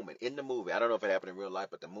that moment, in the movie, I don't know if it happened in real life,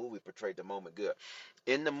 but the movie portrayed the moment good.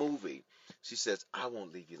 In the movie, she says, I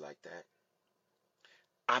won't leave you like that.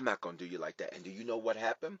 I'm not going to do you like that. And do you know what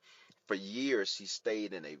happened? For years, she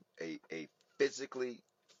stayed in a physically,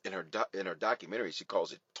 in her documentary, she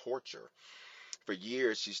calls it torture. For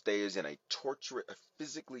years, she stays in a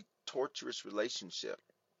physically torturous relationship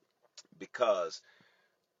because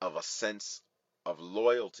of a sense of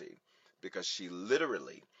loyalty, because she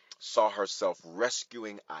literally saw herself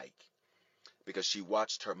rescuing Ike because she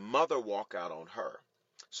watched her mother walk out on her.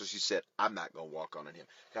 So she said, I'm not going to walk on him.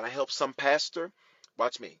 Can I help some pastor?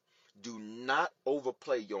 Watch me. Do not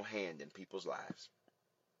overplay your hand in people's lives.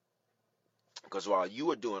 Because while you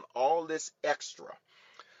are doing all this extra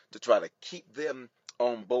to try to keep them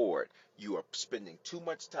on board, you are spending too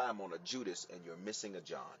much time on a Judas and you're missing a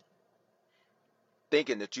John.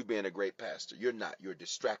 Thinking that you're being a great pastor. You're not. You're a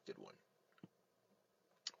distracted one.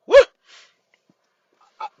 Woo!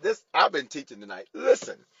 I've been teaching tonight.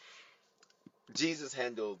 Listen, Jesus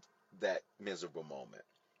handled that miserable moment.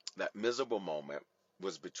 That miserable moment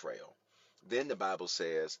was betrayal. Then the Bible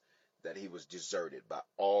says that he was deserted by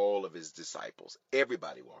all of his disciples.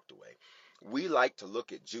 Everybody walked away. We like to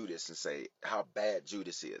look at Judas and say how bad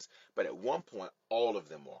Judas is, but at one point, all of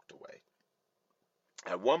them walked away.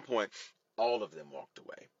 At one point, all of them walked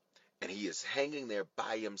away, and he is hanging there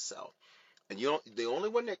by himself. And the only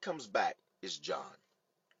one that comes back is John.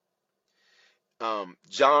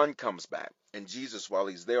 John comes back, and Jesus, while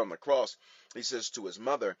he's there on the cross, he says to his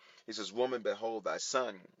mother, he says, woman, behold thy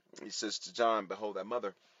son. He says to John, behold thy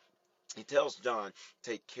mother. He tells John,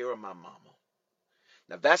 take care of my mama.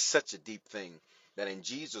 Now that's such a deep thing that in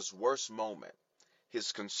Jesus' worst moment,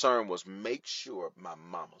 his concern was make sure my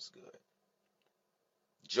mama's good.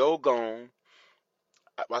 Joe gone.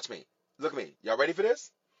 Watch me. Look at me. Y'all ready for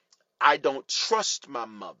this? I don't trust my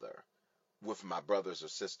mother with my brothers or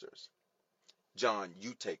sisters. John,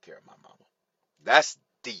 you take care of my mama. That's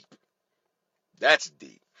deep. That's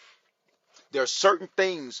deep. There are certain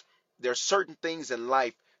things, there are certain things in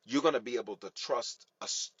life you're going to be able to trust a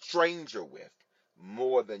stranger with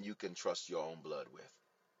more than you can trust your own blood with.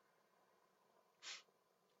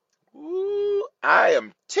 Ooh, I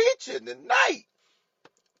am teaching tonight.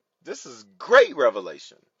 This is great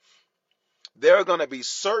revelation. There are going to be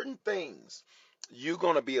certain things you're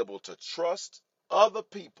going to be able to trust other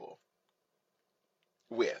people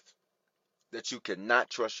with that you cannot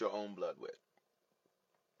trust your own blood with.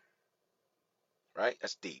 Right?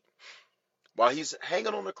 That's deep. While he's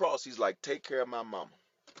hanging on the cross, he's like, take care of my mama.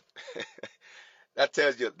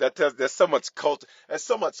 There's so much culture. That's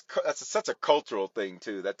such a cultural thing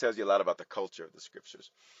too. That tells you a lot about the culture of the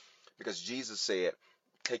scriptures. Because Jesus said,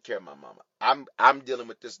 take care of my mama. I'm dealing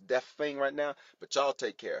with this death thing right now, but y'all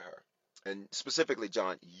take care of her. And specifically,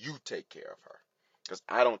 John, you take care of her. Because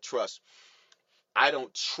I don't trust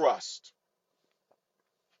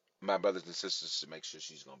my brothers and sisters to make sure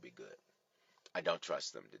she's gonna be good. I don't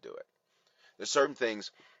trust them to do it. There's certain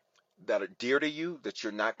things that are dear to you that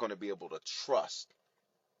you're not going to be able to trust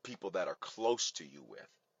people that are close to you with.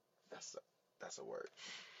 That's a word.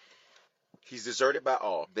 He's deserted by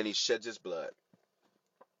all. Then he sheds his blood.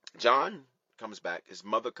 John comes back. His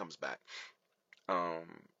mother comes back. Um,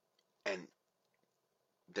 and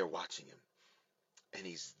they're watching him. And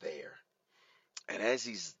he's there. And as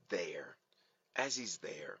he's there,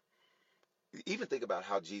 even think about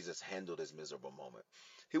how Jesus handled his miserable moment.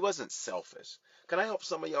 He wasn't selfish. Can I help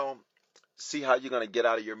some of y'all see how you're going to get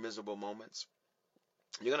out of your miserable moments?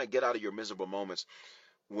 You're going to get out of your miserable moments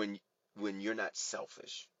when you're not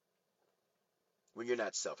selfish. When you're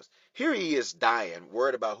not selfish. Here he is dying,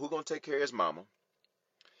 worried about who's going to take care of his mama.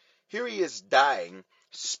 Here he is dying,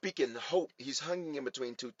 speaking hope. He's hanging in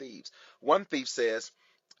between two thieves. One thief says,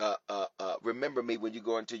 remember me when you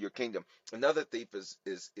go into your kingdom. Another thief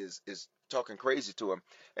is talking crazy to him.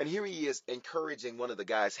 And here he is encouraging one of the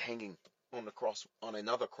guys hanging on the cross, on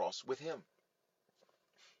another cross with him.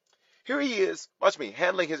 Here he is, watch me,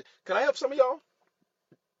 handling his. Can I help some of y'all?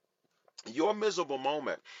 Your miserable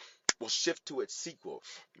moment will shift to its sequel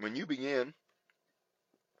when you begin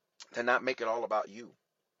to not make it all about you.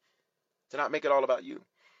 To not make it all about you.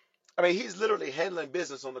 I mean, he's literally handling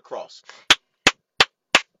business on the cross.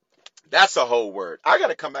 That's a whole word. I got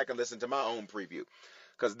to come back and listen to my own preview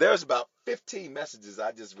because there's about 15 messages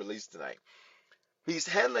I just released tonight. He's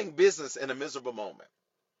handling business in a miserable moment.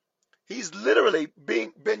 He's literally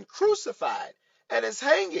been crucified and is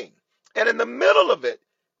hanging. And in the middle of it,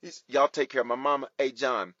 y'all take care of my mama. Hey,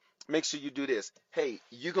 John, make sure you do this. Hey,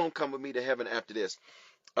 you going to come with me to heaven after this.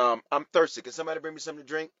 I'm thirsty. Can somebody bring me something to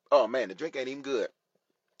drink? Oh, man, the drink ain't even good.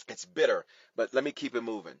 It's bitter, but let me keep it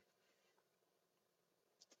moving.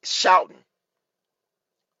 Shouting.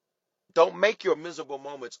 Don't make your miserable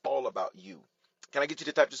moments all about you. Can I get you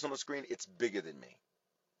to type this on the screen? It's bigger than me.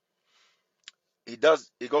 He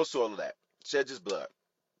goes through all of that. Sheds his blood.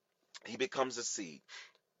 He becomes a seed.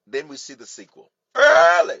 Then we see the sequel.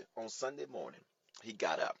 Early on Sunday morning, he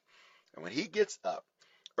got up. And when he gets up,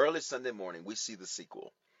 early Sunday morning, we see the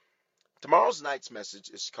sequel. Tomorrow's night's message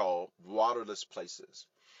is called Waterless Places.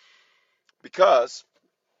 Because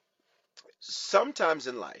sometimes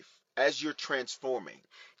in life, as you're transforming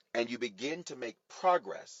and you begin to make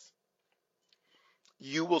progress,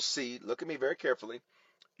 you will see, look at me very carefully,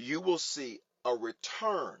 you will see a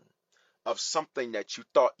return of something that you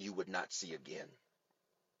thought you would not see again.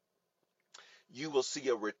 You will see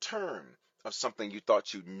a return of something you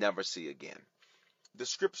thought you'd never see again. The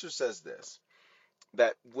scripture says this,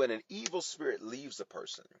 that when an evil spirit leaves a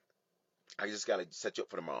person, I just got to set you up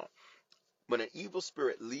for tomorrow. When an evil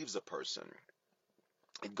spirit leaves a person,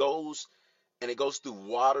 it goes through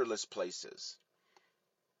waterless places,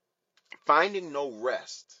 finding no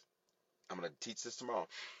rest. I'm going to teach this tomorrow.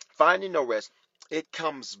 Finding no rest, it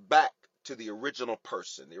comes back to the original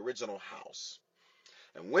person, the original house.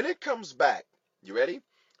 And when it comes back, you ready?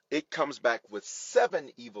 It comes back with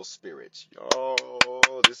 7 evil spirits.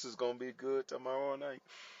 Oh, this is going to be good tomorrow night.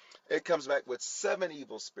 It comes back with 7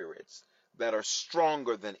 evil spirits that are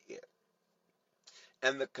stronger than it.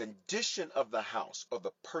 And the condition of the house or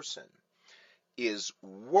the person is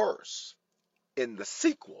worse in the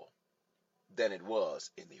sequel than it was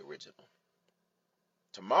in the original.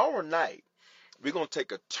 Tomorrow night, we're going to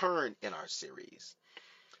take a turn in our series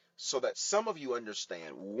so that some of you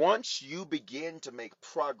understand once you begin to make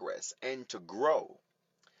progress and to grow,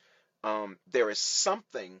 there is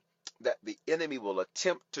something that the enemy will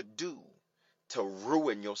attempt to do to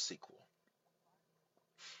ruin your sequel.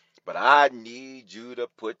 But I need you to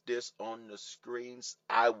put this on the screens.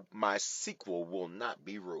 My sequel will not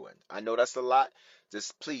be ruined. I know that's a lot.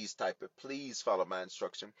 Just please type it. Please follow my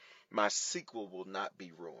instruction. My sequel will not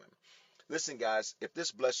be ruined. Listen, guys, if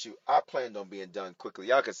this bless you, I planned on being done quickly.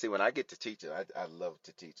 Y'all can see when I get to teaching, I love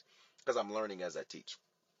to teach because I'm learning as I teach.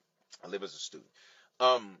 I live as a student.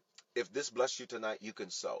 If this bless you tonight, you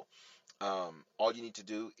can sow. All you need to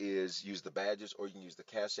do is use the badges, or you can use the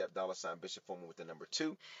Cash App $ Bishop Foreman with the number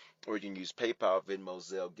 2, or you can use PayPal, Venmo,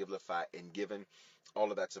 Zelle, Givelify, and Giving. All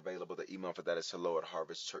of that's available. The email for that is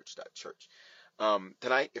hello@harvestchurch.church.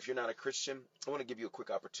 Tonight, if you're not a Christian, I want to give you a quick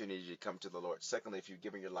opportunity to come to the Lord. Secondly, if you've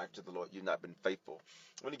given your life to the Lord, you've not been faithful,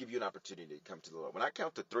 I want to give you an opportunity to come to the Lord. When I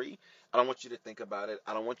count to 3, I don't want you to think about it.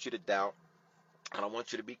 I don't want you to doubt. I don't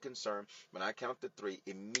want you to be concerned. When I count to 3,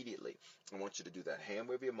 immediately, I want you to do that hand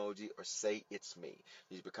wave emoji or say it's me.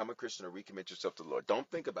 You become a Christian or recommit yourself to the Lord. Don't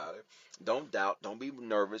think about it. Don't doubt. Don't be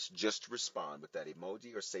nervous. Just respond with that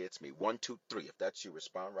emoji or say it's me. 1, 2, 3. If that's you,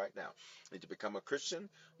 respond right now. Need to become a Christian,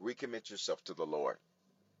 recommit yourself to the Lord.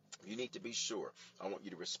 You need to be sure. I want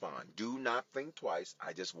you to respond. Do not think twice.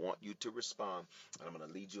 I just want you to respond. And I'm going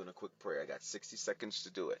to lead you in a quick prayer. I got 60 seconds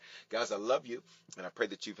to do it. Guys, I love you. And I pray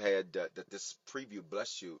that you've had, that this preview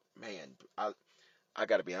bless you. Man, I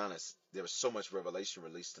got to be honest, there was so much revelation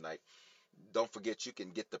released tonight. Don't forget, you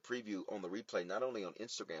can get the preview on the replay, not only on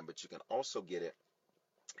Instagram, but you can also get it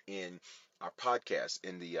in our podcast,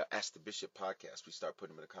 in the Ask the Bishop podcast. We start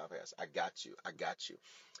putting them in the comments. I got you. I got you.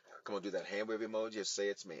 Come on, do that hand wave emoji. Just say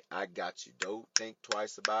it's me. I got you. Don't think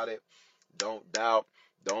twice about it. Don't doubt.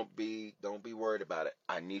 Don't be worried about it.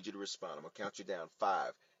 I need you to respond. I'm gonna count you down.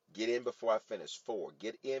 5. Get in before I finish. 4.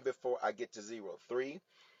 Get in before I get to 0. 3,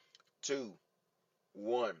 2,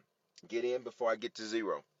 1. Get in before I get to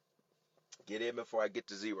 0. Get in before I get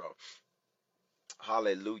to 0.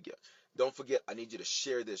 Hallelujah. Don't forget, I need you to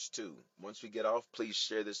share this too. Once we get off, please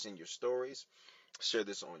share this in your stories. Share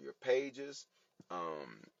this on your pages.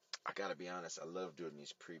 I gotta be honest, I love doing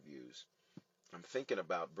these previews. I'm thinking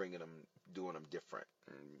about doing them different,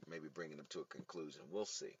 and maybe bringing them to a conclusion. We'll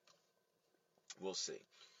see. We'll see.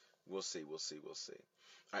 We'll see. We'll see. We'll see.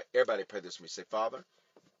 All right, everybody pray this with me. Say, Father,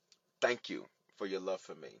 thank you for your love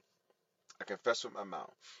for me. I confess with my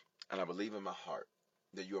mouth, and I believe in my heart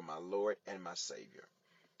that you are my Lord and my Savior.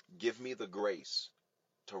 Give me the grace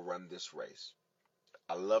to run this race.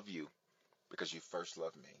 I love you because you first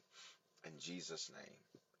loved me. In Jesus' name,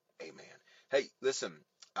 amen. Hey, listen,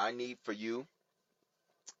 I need for you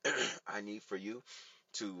to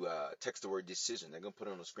text the word decision. They're going to put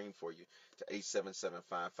it on the screen for you to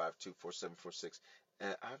 877-552-4746.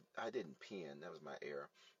 And I didn't pin. That was my error.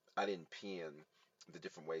 I didn't pin the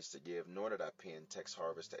different ways to give, nor did I pin Text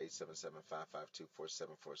Harvest to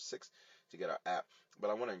 877-552-4746 to get our app.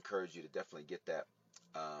 But I want to encourage you to definitely get that.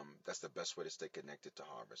 That's the best way to stay connected to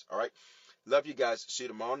Harvest. All right. Love you guys. See you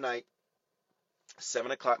tomorrow night,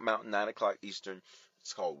 7 o'clock Mountain, 9 o'clock Eastern.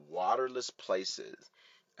 It's called Waterless Places.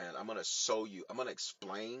 And I'm going to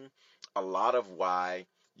explain a lot of why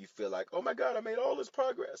you feel like, oh my God, I made all this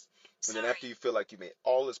progress. And then after you feel like you made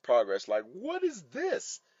all this progress, like, what is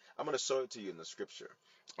this? I'm going to show it to you in the scripture.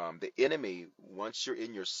 The enemy, once you're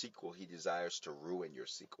in your sequel, he desires to ruin your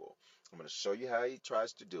sequel. I'm going to show you how he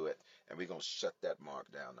tries to do it, and we're going to shut that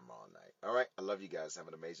mark down tomorrow night. All right? I love you guys. Have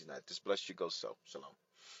an amazing night. Just bless you. Go so. Shalom.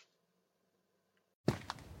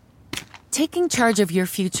 Taking charge of your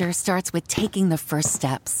future starts with taking the first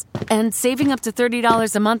steps. And saving up to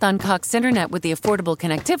 $30 a month on Cox Internet with the Affordable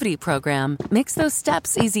Connectivity Program makes those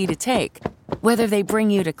steps easy to take. Whether they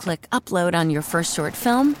bring you to click upload on your first short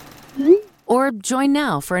film or join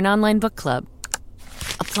now for an online book club.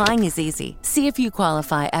 Applying is easy. See if you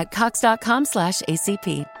qualify at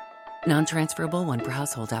cox.com/ACP. Non-transferable one per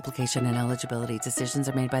household. Application and eligibility decisions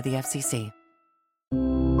are made by the FCC.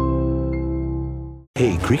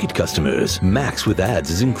 Hey, Cricket customers, Max with ads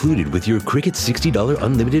is included with your Cricket $60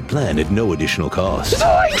 unlimited plan at no additional cost.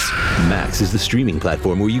 Nice! Max is the streaming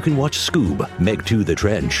platform where you can watch Scoob, Meg 2 The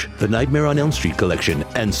Trench, The Nightmare on Elm Street collection,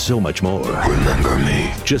 and so much more. Remember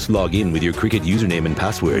me. Just log in with your Cricket username and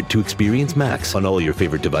password to experience Max on all your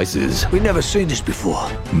favorite devices. We've never seen this before.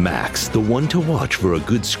 Max, the one to watch for a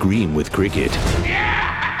good scream with Cricket. Yeah!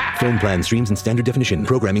 Phone plan streams in standard definition.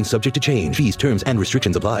 Programming subject to change. Fees, terms, and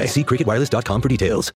restrictions apply. See cricketwireless.com for details.